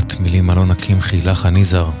 יזהר אשדות, מילים אלון הקמחי, לחן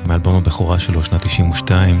יזהר, מאלבום הבכורה שלו שנת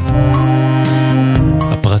 92.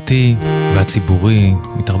 הפרטי והציבורי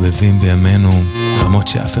מתערבבים בימינו ברמות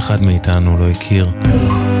שאף אחד מאיתנו לא הכיר.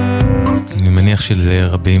 אני מניח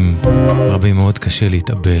שלרבים מאוד קשה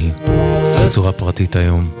להתאבל בצורה פרטית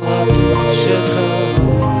היום.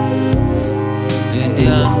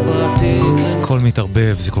 הכל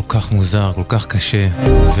מתערבב, זה כל כך מוזר, כל כך קשה,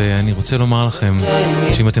 ואני רוצה לומר לכם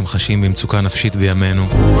שאם אתם חשים במצוקה נפשית בימינו,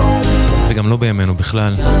 וגם לא בימינו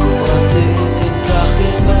בכלל,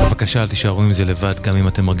 בבקשה אל תישארו עם זה לבד, גם אם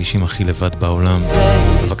אתם מרגישים הכי לבד בעולם.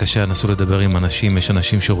 בבקשה נסו לדבר עם אנשים, יש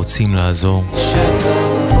אנשים שרוצים לעזור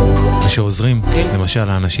ושעוזרים, למשל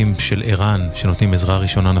האנשים של איראן שנותנים עזרה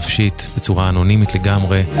ראשונה נפשית בצורה אנונימית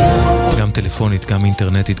לגמרי, גם טלפונית, גם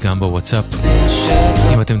אינטרנטית, גם בוואטסאפ.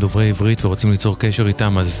 אם אתם דוברי עברית ורוצים ליצור קשר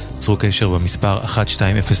איתם, אז צרו קשר במספר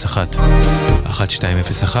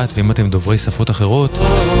 1201, ואם אתם דוברי שפות אחרות,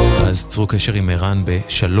 אז צרו קשר עם איראן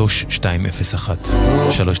ב-3201.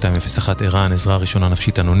 3201 איראן, עזרה ראשונה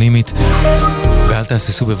נפשית אנונימית. ואל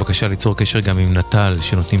תהססו בבקשה ליצור קשר גם עם נטל,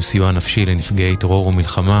 שנותנים סיוע נפשי לנפגעי טרור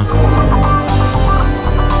ומלחמה.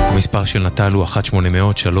 המספר של נטל הוא 1-800-363-363.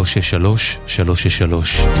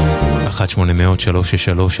 1-800-363-363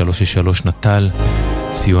 נטל,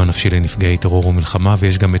 סיוע נפשי לנפגעי טרור ומלחמה.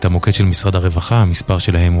 ויש גם את המוקד של משרד הרווחה, המספר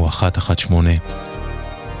שלהם הוא 118.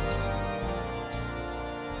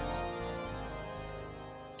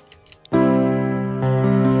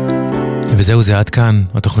 וזהו, זה עד כאן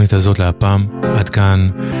התוכנית הזאת להפעם. עד כאן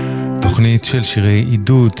תוכנית של שירי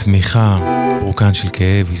עידוד, תמיכה, פורקן של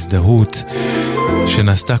כאב, הזדהות,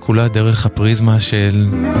 שנעשתה כולה דרך הפריזמה של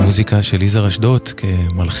מוזיקה של יזהר אשדות,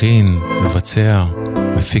 כמלחין, מבצע,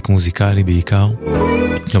 מפיק מוזיקלי בעיקר,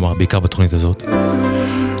 כלומר בעיקר בתוכנית הזאת.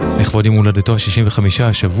 לכבוד יום הולדתו ה-65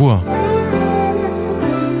 השבוע,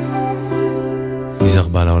 יזהר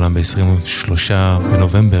בא לעולם ב-23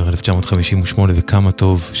 בנובמבר 1958, וכמה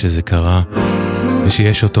טוב שזה קרה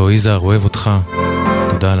ושיש אותו. יזהר, אוהב אותך,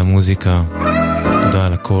 תודה על המוזיקה, תודה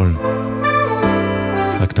על הכל,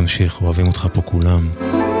 רק תמשיך, אוהבים אותך פה כולם.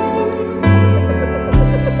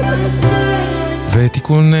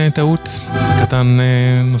 ותיקון טעות קטן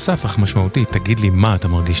נוסף אך משמעותי, תגיד לי מה אתה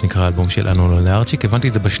מרגיש נקרא אלבום של אולארצ'יק. הבנתי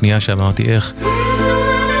את זה בשנייה שאמרתי איך,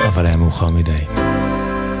 אבל היה מאוחר מדי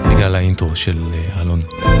בגלל האינטרו של אלון.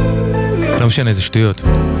 לא משנה, איזה שטויות.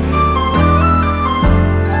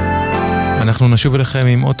 אנחנו נשוב אליכם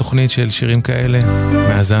עם עוד תוכנית של שירים כאלה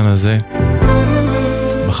מהזן הזה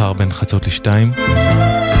מחר בין 1:00 ל-2:00.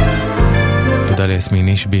 תודה ליסמין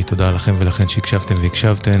נשבי, תודה לכם ולכן שהקשבתם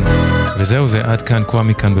והקשבתן. וזהו, זה עד כאן,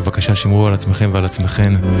 קוואמי כאן. בבקשה שמרו על עצמכם ועל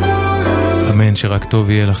עצמכן. אמן שרק טוב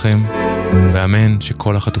יהיה לכם, ואמן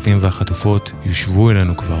שכל החטופים והחטופות יושבו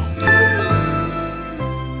אלינו כבר.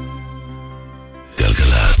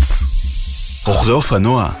 רוכבי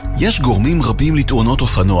אופנוע, יש גורמים רבים לתאונות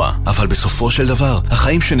אופנוע, אבל בסופו של דבר,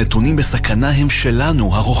 החיים שנתונים בסכנה הם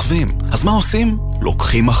שלנו, הרוכבים. אז מה עושים?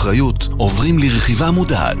 לוקחים אחריות, עוברים לרכיבה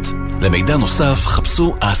מודעת. למידע נוסף,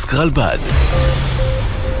 חפשו אסקרלבד.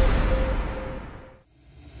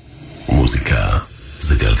 מוזיקה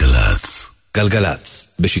זה גלגלץ. גלגלץ,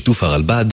 בשיתוף הרלב"ד